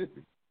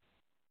Mississippi.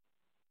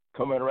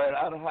 Coming right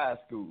out of high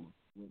school,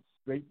 went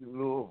straight to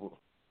Louisville,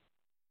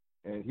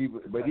 and he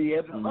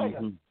had to fight.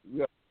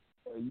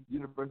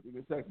 University of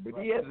Kentucky, but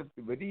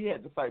he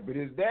had to fight. But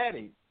his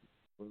daddy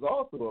was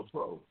also a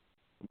pro.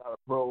 Not a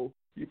pro.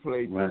 He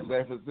played for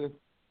San Francisco.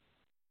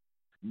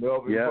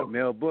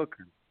 Mel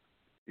Booker.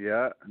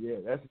 Yeah.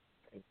 Yeah,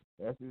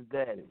 that's his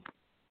daddy.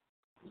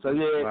 So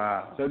yeah.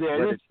 Wow. So yeah.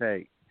 What it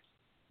take?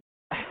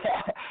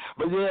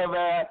 But yeah,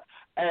 man.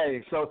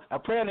 Hey, so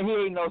apparently he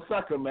ain't no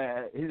sucker,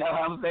 man. You know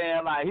what I'm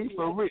saying? Like, he's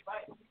for real.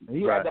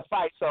 He had to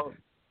fight, so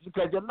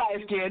because your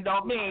light skin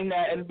don't mean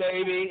nothing,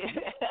 baby.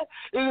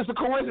 It was a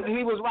coincidence.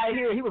 He was right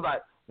here. He was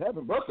like,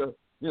 Devin Booker,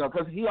 you know,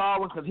 because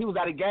he was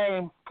at a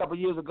game a couple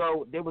years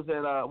ago. They was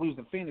we was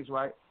in Phoenix,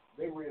 right?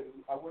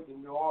 I went to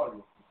New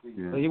Orleans to see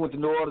him. So he went to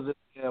New Orleans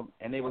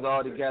and they was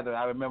all together.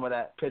 I remember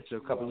that picture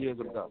a couple years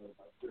ago.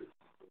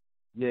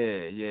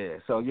 Yeah.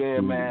 So yeah,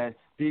 man,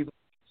 these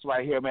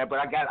right here, man. But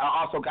I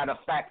also got a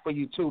fact for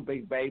you too,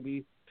 big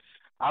baby.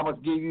 I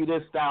must give you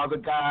this style, the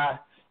guy.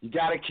 You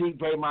gotta keep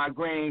Draymond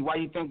Green. Why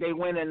you think they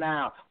winning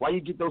now? Why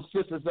you get those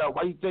sisters up?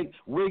 Why you think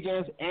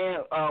Wiggins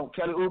and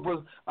Kelly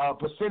Ouber's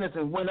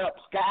percentages went up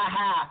sky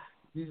high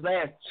these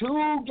last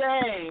 2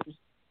 games?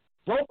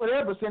 Both of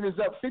their percentages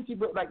up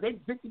 50%, like they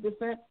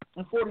 50%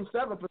 and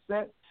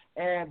 47%,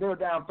 and they were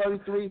down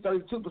 33,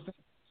 32%.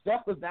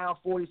 Steph was down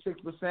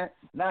 46%.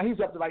 Now he's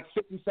up to like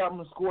 50-something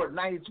and scored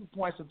 92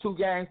 points in 2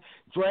 games.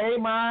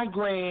 Draymond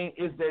Green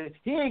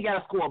he ain't got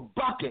to score a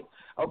bucket,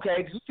 okay?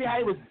 Because you see how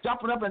he was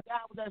jumping up and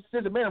down with that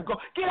scissor. Man, go,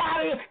 get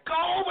out of here. Go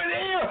over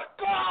there.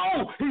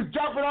 Go. He's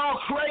jumping all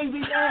crazy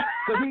now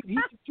because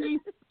he's the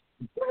key.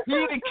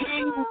 He's the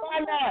key.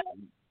 Why not?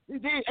 He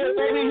the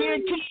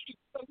key.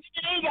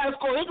 He ain't got to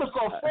score. He can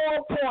score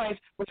 4 points,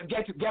 but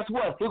guess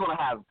what? He's going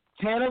to have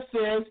 10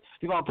 assists.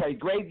 He's going to play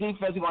great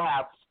defense. He's going to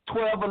have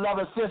 12,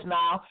 11 assists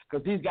now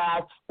because these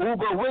guys,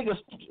 Uber Wiggins,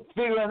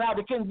 figuring out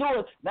they couldn't do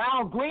it.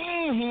 Now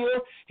Green here,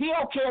 he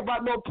don't care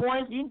about no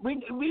points.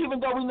 Even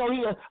though we know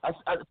he's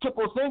a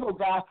triple single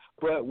guy,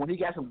 but when he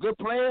got some good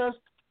players,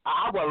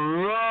 I would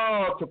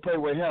love to play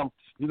with him.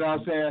 You know what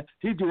I'm saying?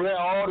 He do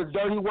all the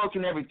dirty work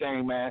and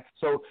everything, man.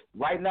 So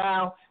right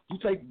now, you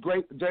take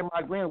great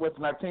Draymond Green away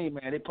from our team,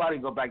 man, they probably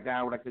go back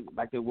down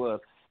like they was.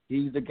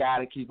 He's the guy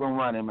to keep them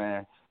running,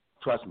 man.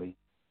 Trust me.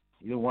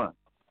 You won.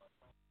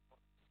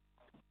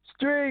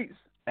 Streets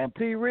and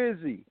P.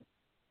 Rizzy.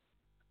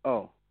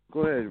 Oh,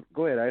 go ahead,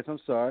 Ice. I'm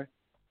sorry.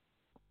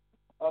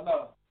 Oh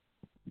no,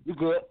 you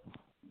good?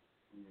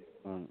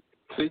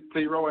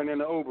 P. Rowan in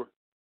the Uber.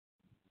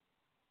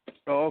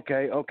 Oh,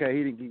 okay.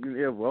 He didn't give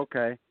you Uber.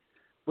 Okay,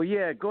 but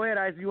yeah, go ahead,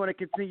 Ice. If you want to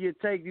continue your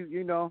take,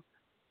 you know.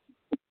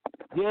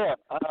 Yeah,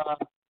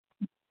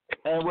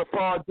 and with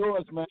Paul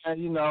George, man,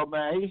 you know,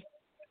 man,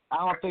 I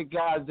don't think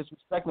guys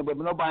disrespecting him, but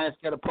nobody ain't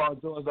scared of Paul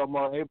George no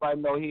more.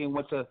 Everybody know he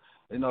went to,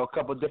 you know, a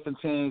couple of different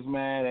teams,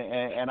 man,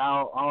 and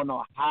I don't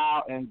know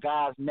how in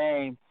God's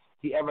name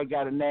he ever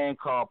got a name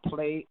called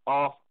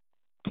Playoff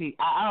P.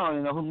 I don't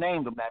even know who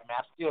named him that, man.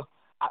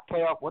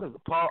 Playoff, what is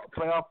it,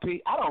 Playoff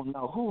P? I don't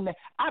know who named.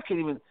 I don't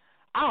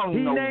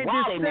even know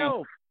why they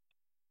named.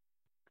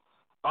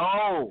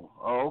 Oh,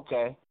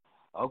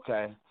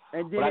 okay.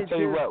 And then but I tell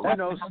you what,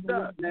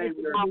 stuff.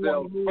 You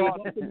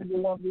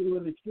want me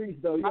in the streets,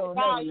 though. You don't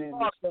never name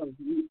yourself.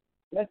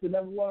 That's the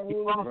number one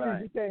rule in the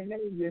streets. You can't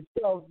name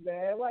yourself,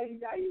 man. Why you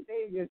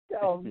name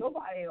yourself?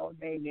 Nobody don't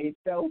name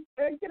themselves.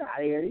 Hey, get out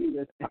of here. You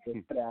just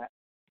fucking for that.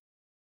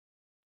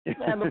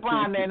 Man,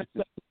 LeBron named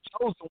himself the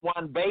chosen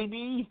one,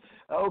 baby.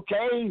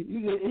 Okay?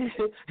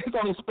 It's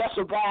only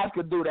special guys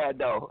could do that,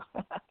 though.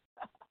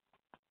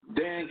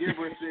 Dan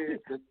Gilbert said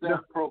the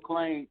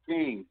self-proclaimed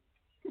king.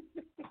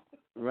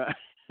 Right.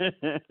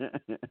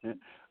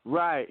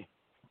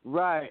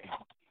 right.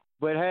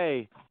 But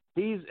hey,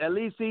 he's at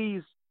least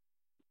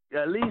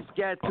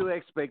got to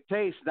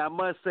expectations. I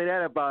must say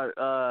that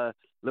about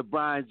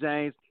LeBron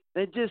James.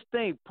 And just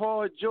think,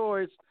 Paul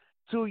George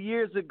 2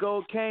 years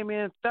ago came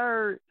in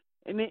third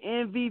in the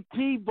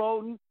MVP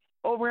voting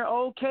over in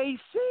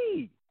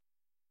OKC.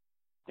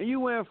 And you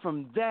went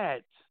from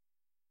that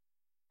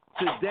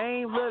to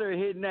Dame Lillard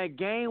hitting that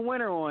game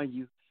winner on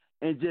you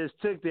and just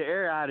took the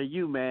air out of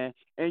you, man.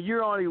 And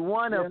you're only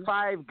one of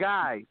 5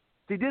 guys.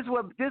 See, this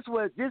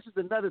is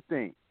another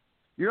thing.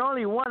 You're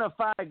only one of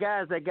 5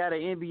 guys that got an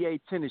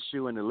NBA tennis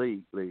shoe in the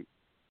league. It's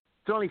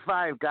only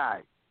 5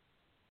 guys.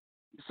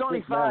 It's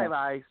only 5,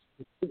 Ice.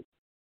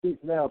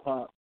 6 now,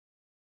 Pop.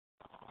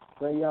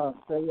 Trey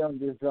Young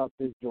just dropped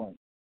his joint.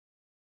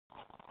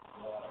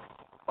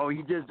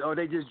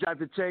 They just dropped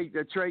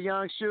the Trey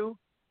Young shoe?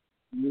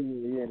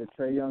 Yeah, the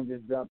Trey Young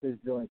just dropped his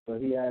joint, so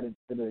he added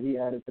to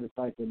the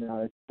cycle now.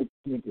 It's 6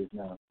 sneakers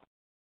now.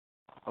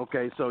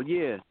 Okay, so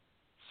yeah.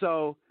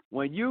 So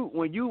when you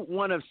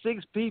one of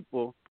 6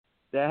 people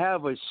that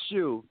have a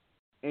shoe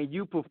and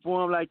you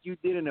perform like you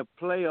did in the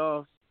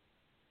playoffs,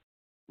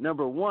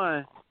 number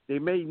one, they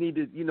may need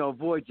to,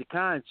 void your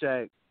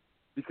contract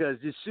because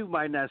this shoe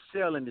might not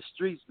sell in the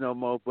streets no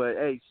more. But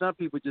hey, some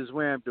people just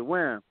wear them to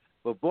wear them.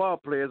 But ball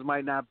players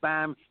might not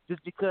buy them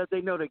just because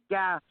they know the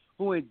guy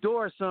who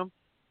endorsed them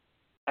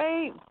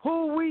ain't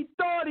who we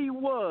thought he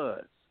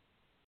was.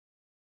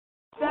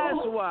 That's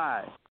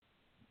why.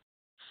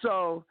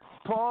 So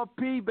Paul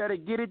P. better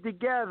get it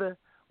together,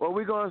 or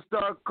we're gonna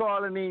start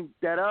calling him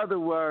that other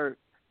word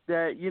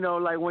that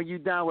like when you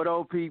down with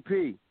OPP.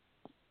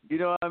 You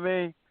know what I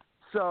mean?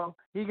 So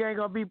he ain't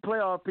gonna be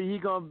playoff P. He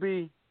gonna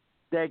be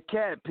that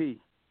cat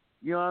P.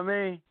 You know what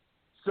I mean?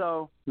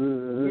 So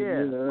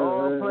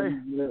all play.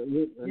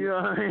 You know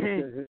what I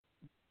mean?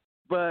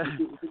 But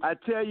I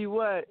tell you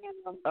what,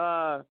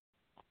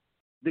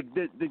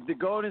 the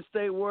Golden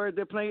State Warriors,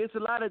 they're playing. It's a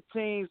lot of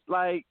teams,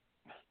 like,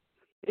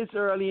 it's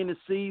early in the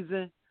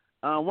season.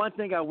 One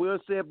thing I will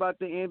say about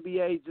the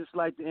NBA, just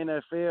like the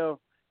NFL,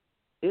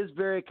 it's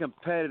very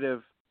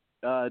competitive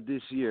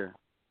this year.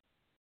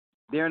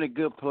 They're in a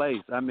good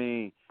place. I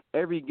mean,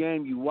 every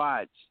game you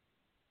watch,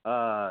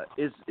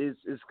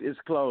 it's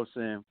close.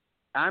 And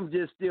I'm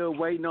just still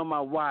waiting on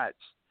my watch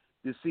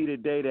to see the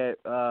day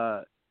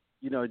that,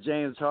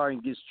 James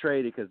Harden gets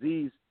traded because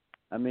his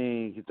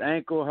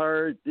ankle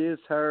hurt, this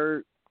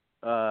hurt,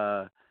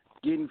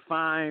 getting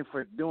fined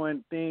for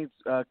doing things,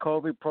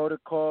 COVID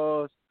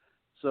protocols.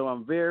 So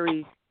I'm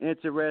very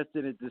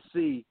interested to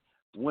see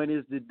when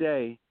is the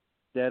day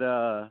that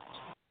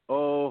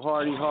old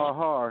Hardy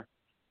Har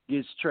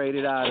gets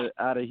traded out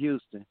of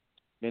Houston,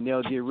 and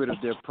they'll get rid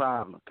of their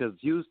problem because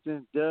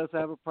Houston does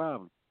have a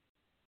problem.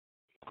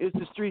 It's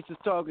the Streets is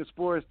Talking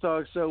Sports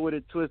Talk Show with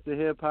a twist of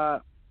hip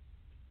hop.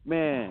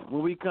 Man,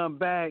 when we come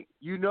back,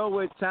 you know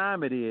what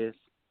time it is.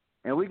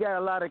 And we got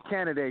a lot of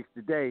candidates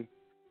today.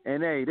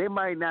 And, hey, they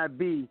might not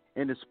be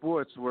in the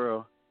sports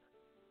world.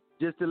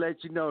 Just to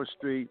let you know,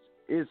 Streets,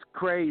 it's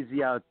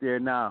crazy out there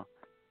now.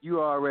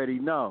 You already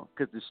know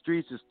because the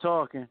Streets is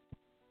Talking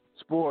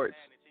Sports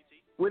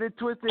with a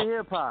twist of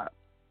hip hop.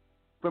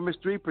 from a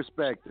street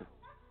perspective.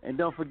 And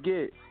don't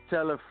forget,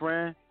 tell a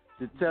friend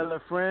to tell a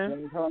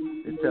friend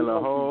to tell a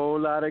whole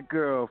lot of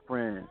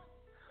girlfriends.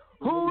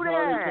 Who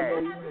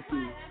that?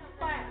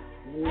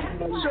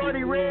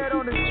 Shorty red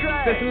on the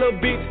track. That's a little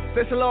bitch,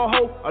 that's a little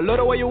hoe. I love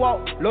the way you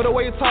walk, love the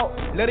way you talk.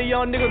 Let a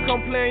young nigga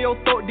come play in your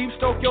throat, deep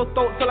stroke your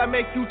throat till I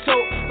make you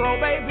choke. Throw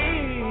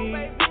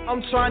baby,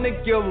 I'm trying to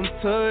give them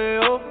to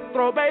you.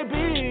 Throw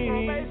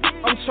baby,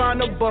 I'm trying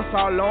to bust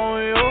all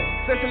on you.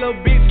 That's a little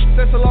bitch,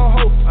 that's a little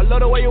hoe. I love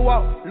the way you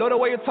walk, love the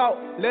way you talk.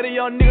 Let a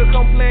young nigga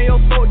come play in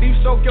your throat, deep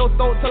stroke your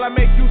throat till I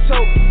make you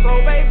choke.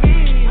 Throw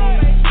baby,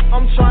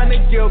 I'm trying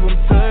to give them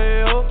to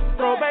you.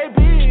 Throw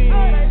baby,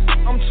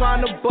 I'm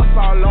trying to bust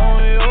all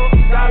on you.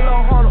 Got a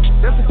little hunter,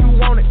 that's if you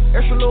want it.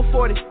 Extra little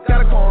 40,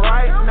 gotta come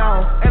right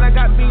now. And I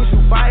got beans you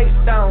bite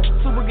down.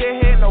 Super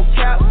good head, no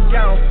cap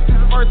down. This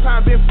the first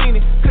time been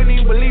fiending, couldn't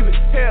even believe it.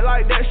 Head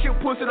like that, shit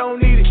pussy don't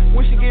need it.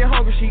 When she get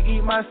hungry, she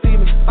eat my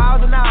semen.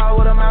 1,000 an hour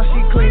with her mouth, she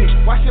clean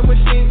it. Washing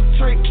machine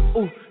trick,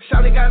 ooh.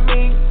 Shawty got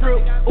mean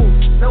grip, ooh.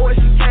 Know what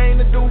she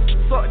came to do.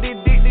 Suck this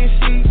dick, then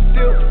she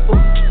still,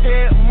 ooh.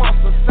 Head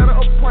monster, set an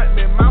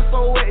appointment. Mouth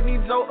so wet,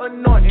 needs your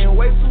anointing.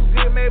 Way too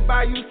good, may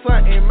buy you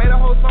something. Made a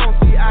whole song,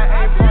 see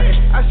I ain't frontin'.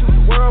 I shoot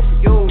the world for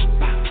you,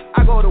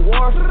 I go to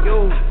war for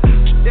you.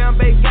 Damn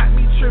babe got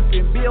me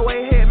trippin'.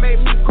 BOA head made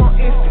me come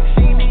instant.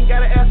 She ain't even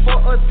gotta ask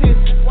for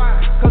attention. Why?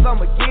 Cause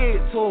I'ma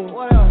give it to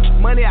her.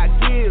 Money I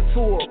give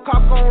to her.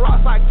 Cock on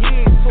rocks I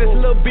give to her. That's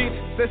a little bitch,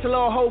 that's a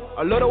little hoe.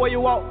 I love the way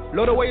you walk,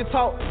 love the way you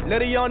talk.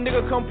 Let a young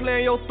nigga come play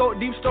in your throat,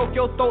 deep stroke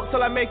your throat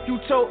till I make you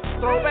choke.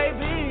 Throw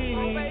baby,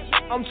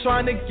 I'm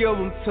trying to give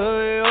them to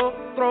you.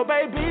 Throw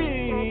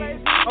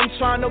baby, I'm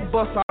trying to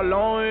bust all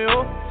on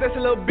you. That's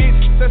a little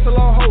bitch, that's a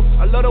little hoe.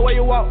 I love the way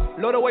you walk,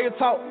 love the way you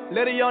talk.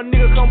 Let a young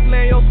nigga come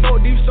play in your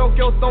throat, deep stroke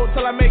your throat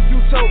till I make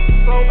you choke.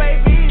 Throw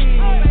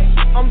baby,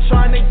 I'm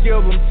trying to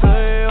give them to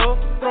you.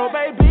 Throw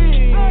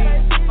baby,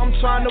 I'm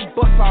trying to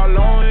bust all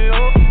on you.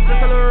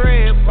 That's a little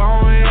red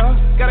bone,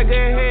 yeah. Got a good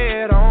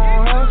head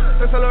on her.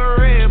 That's a little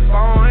red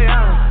bone,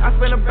 yeah. I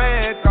spend a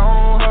bag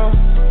on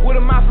her. With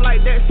a mouth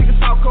like that, she can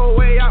talk her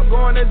way out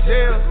going to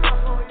jail.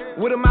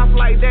 With a mouth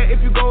like that,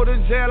 if you go to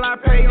jail, I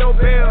pay your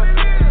bill.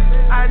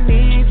 I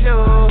need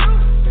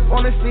you,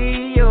 wanna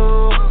see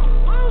you.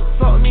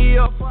 Fuck me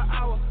up for an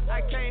hour,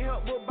 I can't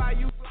help but buy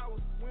you flowers.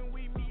 When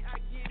we meet, I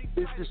get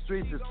it. It's the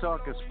Streets is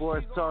Talking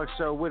Sports Talk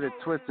Show with a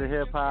twist of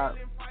hip hop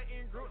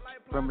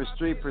from a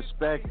street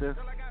perspective.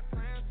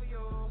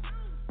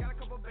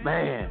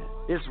 Man,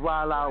 it's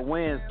Wild Out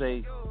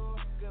Wednesday.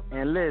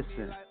 And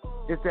listen,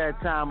 it's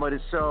that time of the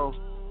show,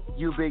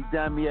 you big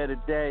dummy of the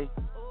day.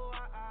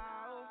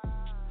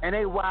 And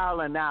they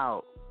wildin'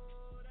 out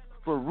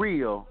for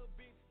real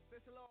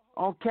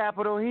on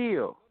Capitol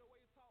Hill.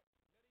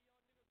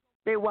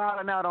 They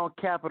wildin' out on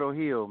Capitol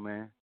Hill,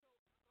 man.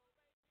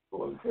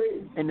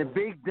 And the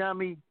big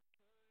dummy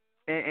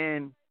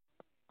and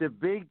the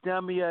big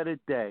dummy of the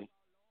day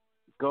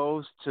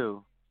goes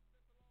to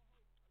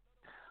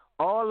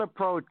all the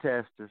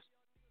protesters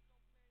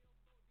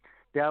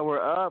that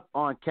were up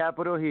on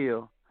Capitol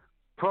Hill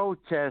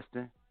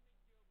protesting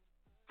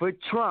for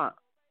Trump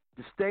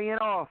to stay in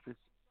office,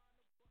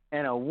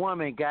 and a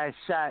woman got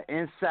shot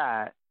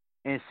inside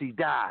and she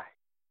died.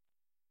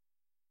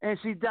 And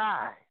she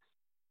died.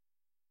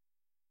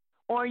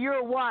 On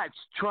your watch,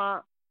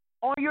 Trump.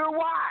 On your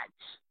watch.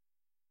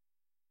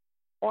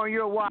 On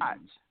your watch.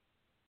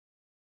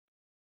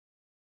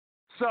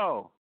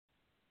 So,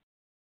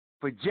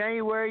 for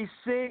January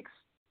 6th,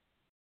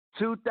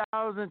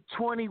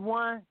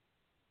 2021,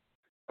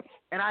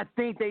 and I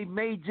think they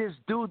may just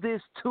do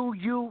this to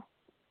you,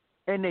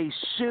 and they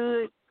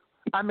should.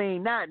 I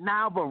mean, not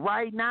now, but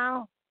right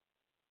now,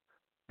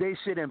 they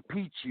should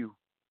impeach you.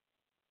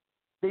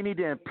 They need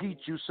to impeach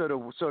you so the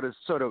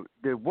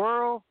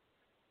world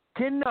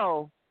can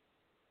know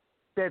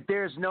that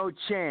there's no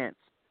chance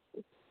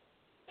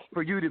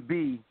for you to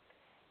be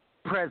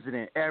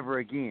president ever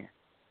again.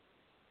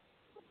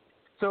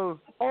 So,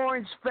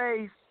 orange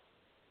face,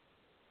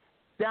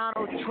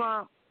 Donald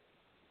Trump,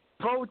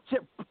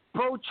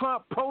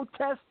 pro-Trump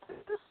protesters,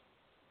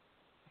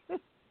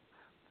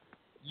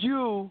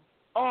 you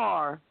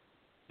are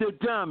the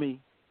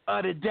dummy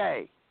of the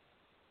day.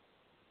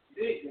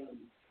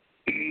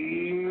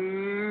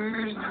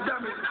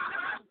 Dummy.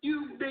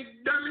 You big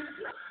dummy.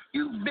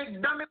 You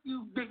big dummy.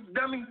 You big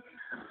dummy.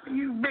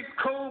 You big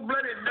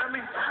cold-blooded dummy.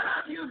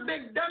 You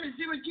big dummy.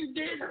 See what you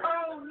did?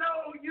 Oh,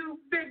 no, you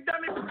big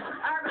dummy.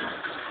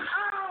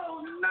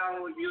 Oh,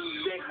 no, you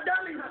big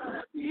dummy.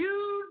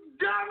 You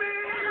dummy.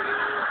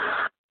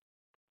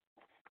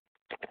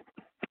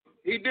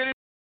 He did it.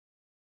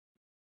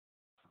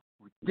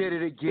 Did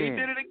it again. He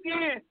did it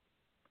again.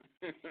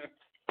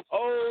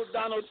 Oh,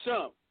 Donald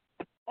Trump.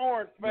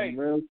 Orange face.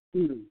 Real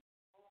shooters.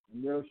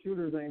 Real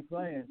shooters ain't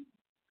playing.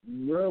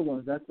 Real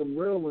ones. That's some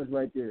real ones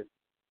right there.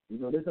 You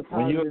know, there's a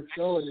positive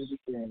show and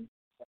everything.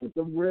 But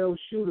some real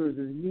shooters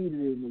is needed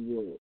in the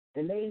world.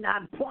 And they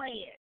not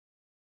playing.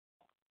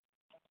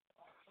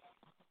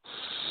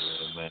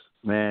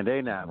 Man,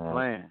 they not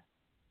playing.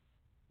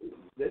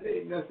 That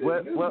ain't nothing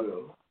new,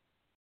 though.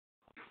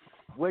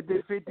 What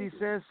did 50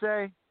 Cent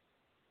say?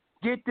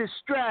 Get the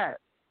strap.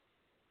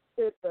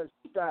 Get the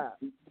strap.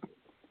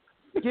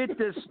 Get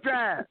the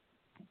strap.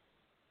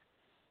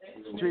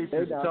 Streets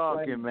is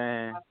talking, playing.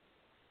 Man.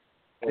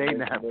 They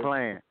not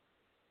playing.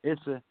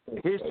 History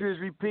is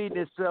repeating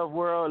itself,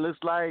 world. Looks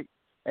like,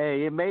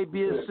 hey, it may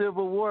be a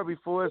civil war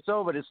before it's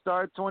over. To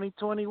start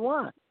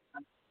 2021.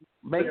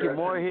 Make it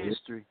more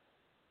history.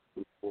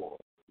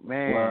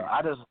 Man.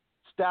 Well,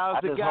 Styles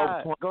the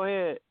guy. Go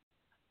ahead.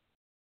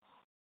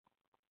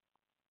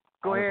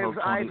 Go ahead,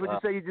 Ice. What you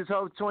say? You just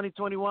hope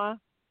 2021?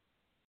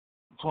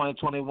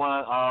 2021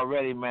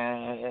 already,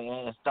 man,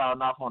 and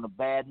starting off on a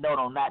bad note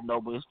on that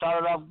note, but it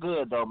started off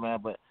good though, man.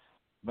 But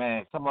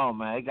man, come on,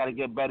 man, it got to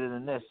get better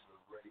than this.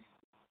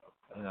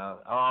 You know,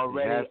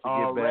 already. It has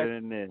to get better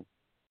than this,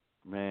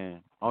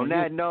 man. On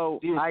that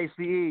note, ICE,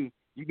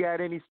 you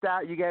got any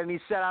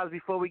shout outs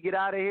before we get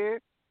out of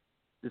here?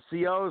 The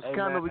CO's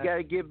coming. Man. We got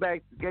to get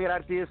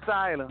out to the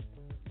asylum.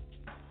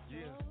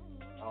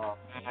 Oh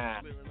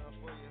man.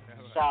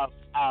 Shout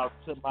out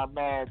to my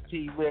man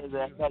T Wizard.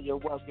 I know you're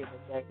working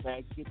today,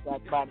 man. Get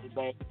that money,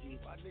 baby.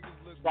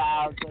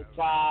 Shout to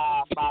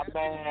God, my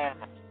man.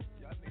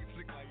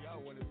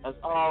 As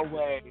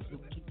always,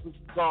 keep it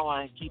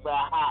going, keep it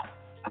hot.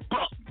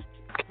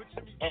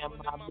 And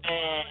my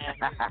man,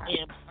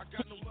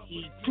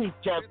 MC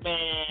Preacher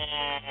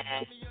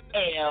Man,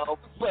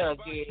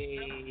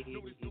 El-Boogie.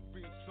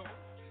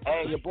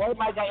 Hey, your boy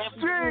might got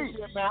MVP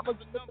shit, man.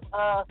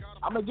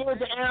 I'm gonna give it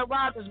to Aaron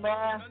Rodgers,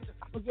 man.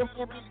 I'm gonna give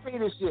him MVP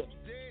this shit.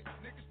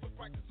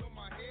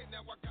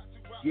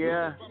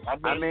 Yeah,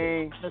 I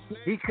mean,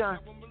 he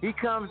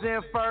comes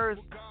in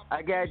first.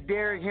 I got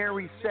Derrick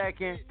Henry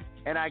second,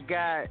 and I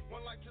got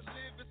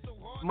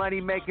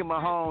Money Making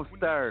Mahomes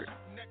third.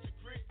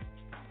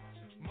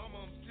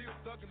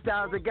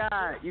 Styles the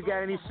guy. You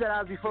got any shout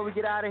outs before we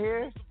get out of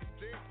here?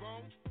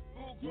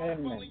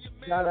 Man,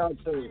 shout out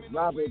to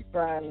Robert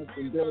Kraft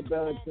and Bill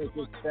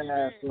Belichick's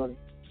staff for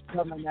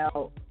coming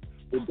out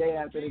the day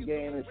after the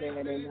game and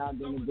saying they're not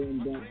going to bring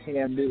back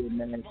Cam Newton,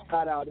 man.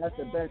 Shout out. That's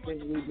the best thing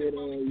we did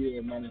all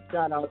year, man.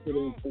 Shout out to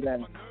them for that.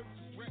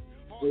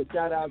 So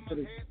shout out to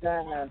the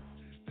staff,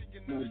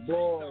 my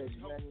boys,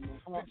 man, my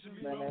Hawks,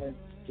 man,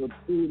 for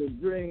the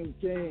Dream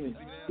Team,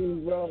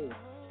 T-Row,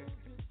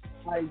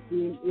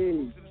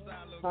 ICE,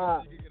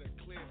 Hot,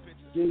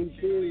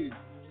 DT,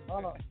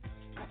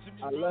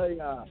 I love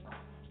y'all.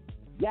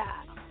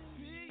 Yeah.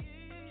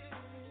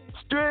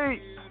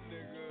 Street.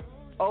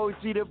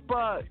 OG the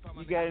Buck.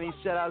 You got any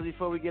shout outs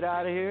before we get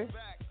out of here?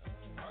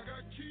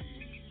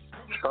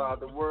 Shout out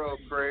the world,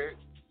 Craig.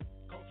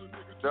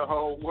 The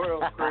whole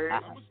world, Craig.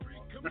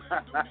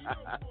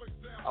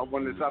 I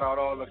want to shout out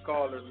all the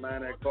callers,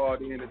 man, that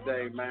called in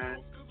today,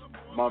 man.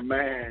 My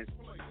man,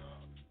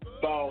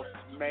 Boss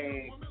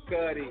Man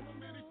Cuddy,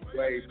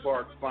 Wade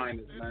Park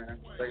Finest, man.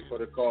 Thanks for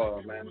the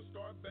call, man.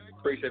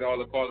 Appreciate all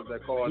the callers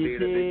that called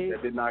in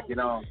that did not get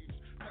on.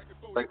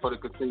 Thanks for the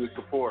continued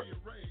support.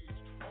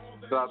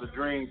 Shout out the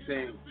Dream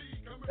Team,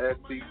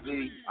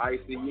 SCG,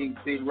 ICE,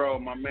 T-Row,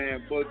 my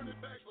man Boogie,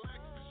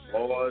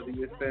 all the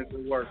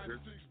essential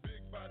workers.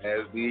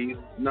 As these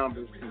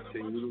numbers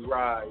continue to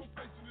rise,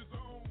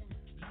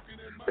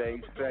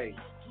 stay safe.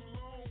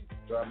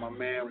 Got my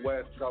man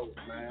West Coast,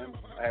 man.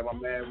 I have my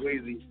man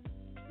Weezy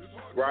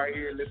right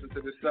here, listen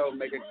to the show,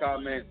 making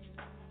comments,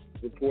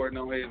 reporting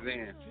on his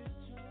end.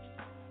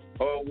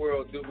 Whole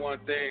world, do one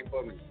thing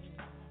for me.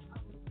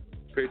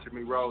 Picture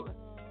me rolling.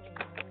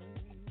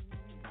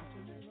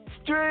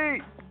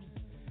 Street!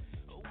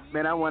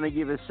 Man, I want to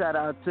give a shout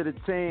out to the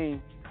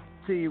team,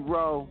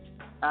 T-Row,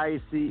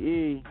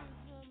 ICE,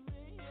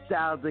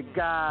 Styles the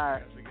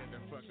God,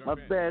 my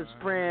best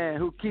friend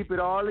who keep it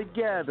all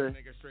together,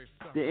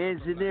 the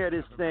engineer of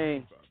this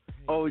thing,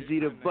 OG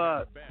the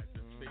Buck.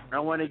 I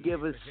want to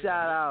give a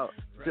shout out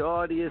to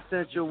all the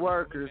essential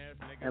workers,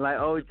 and like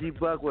OG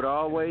Buck would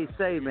always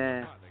say,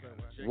 man,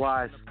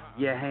 wash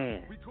your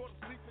hands.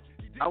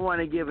 I want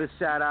to give a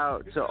shout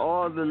out to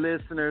all the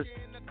listeners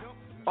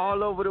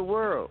all over the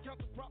world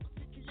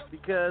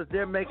because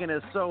they're making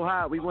us so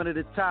hot. We wanted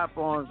to top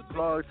on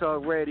Blog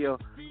Talk Radio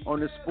on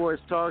the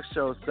sports talk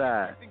show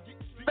side.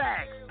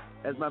 Facts,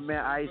 as my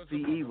man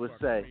ICE would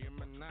say.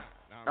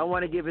 I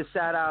want to give a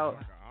shout out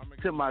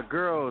to my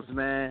girls,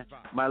 man,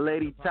 my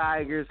Lady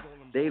Tigers.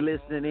 They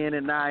listening in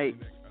tonight.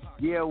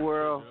 Yeah,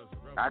 world.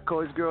 I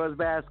coach girls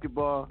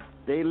basketball.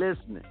 They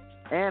listening.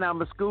 And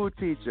I'm a school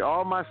teacher.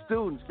 All my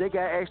students, they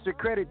got extra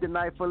credit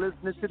tonight for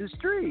listening to the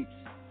streets.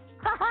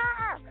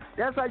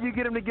 That's how you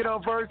get them to get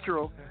on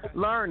virtual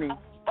learning.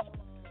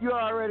 You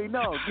already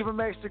know. Give them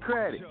extra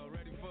credit.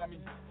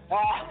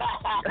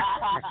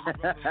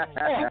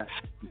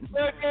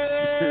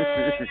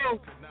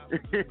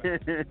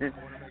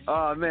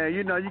 Oh, man,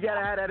 you know, you got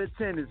to have that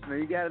attendance, man.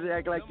 You got to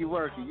act like you're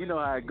working. You know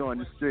how it go in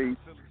the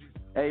streets.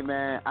 Hey,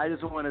 man, I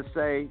just want to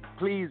say,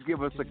 please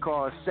give us a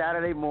call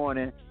Saturday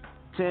morning,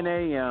 10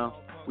 a.m.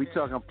 We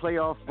talking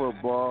playoff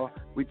football.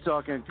 We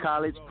talking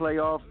college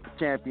playoff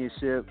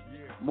championship,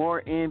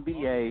 more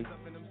NBA,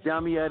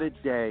 dummy of the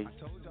day.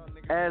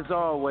 As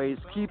always,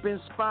 keep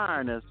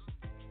inspiring us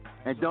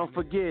And don't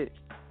forget,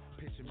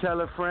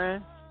 tell a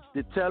friend,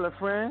 to tell a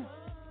friend,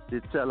 to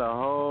tell a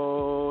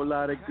whole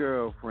lot of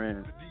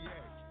girlfriends.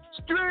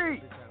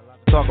 Street!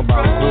 Talk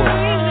about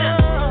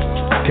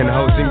sports. Can the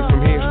hoe see me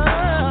from here?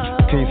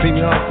 Can you see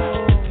me, huh?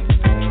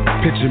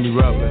 Picture me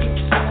rolling.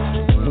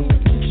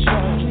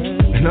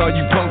 And all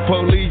you punk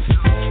police,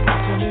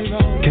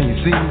 can you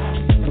see me?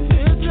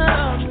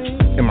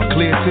 Am I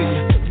clear to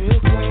you?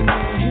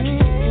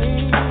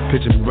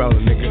 Picture me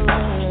rolling, nigga.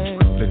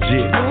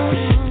 Legit.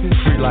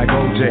 Free like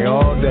OJ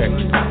all day.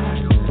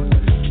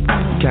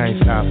 You can't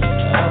stop it.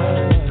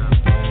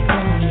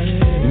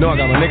 You know I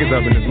got my niggas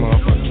up in this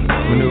motherfucker.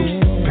 Manu,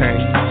 Pain,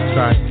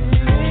 Sight,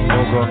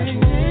 Mogo,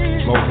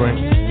 Mobrin.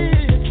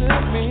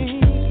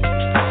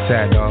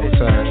 Sad dog,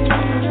 sad.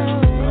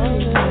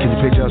 Can you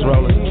picture us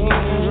rolling?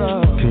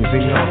 Can you see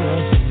me on?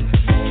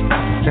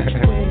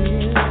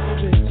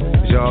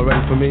 Is y'all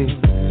ready for me?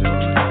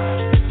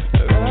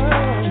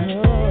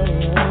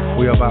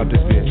 We about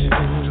this bitch.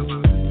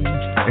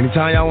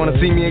 Anytime y'all wanna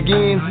see me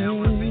again,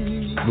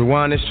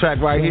 rewind this track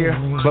right here,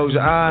 close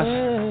your eyes,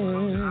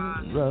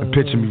 and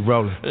picture me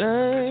rolling.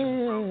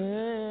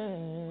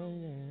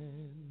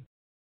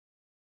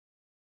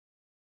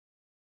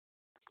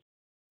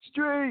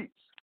 Street!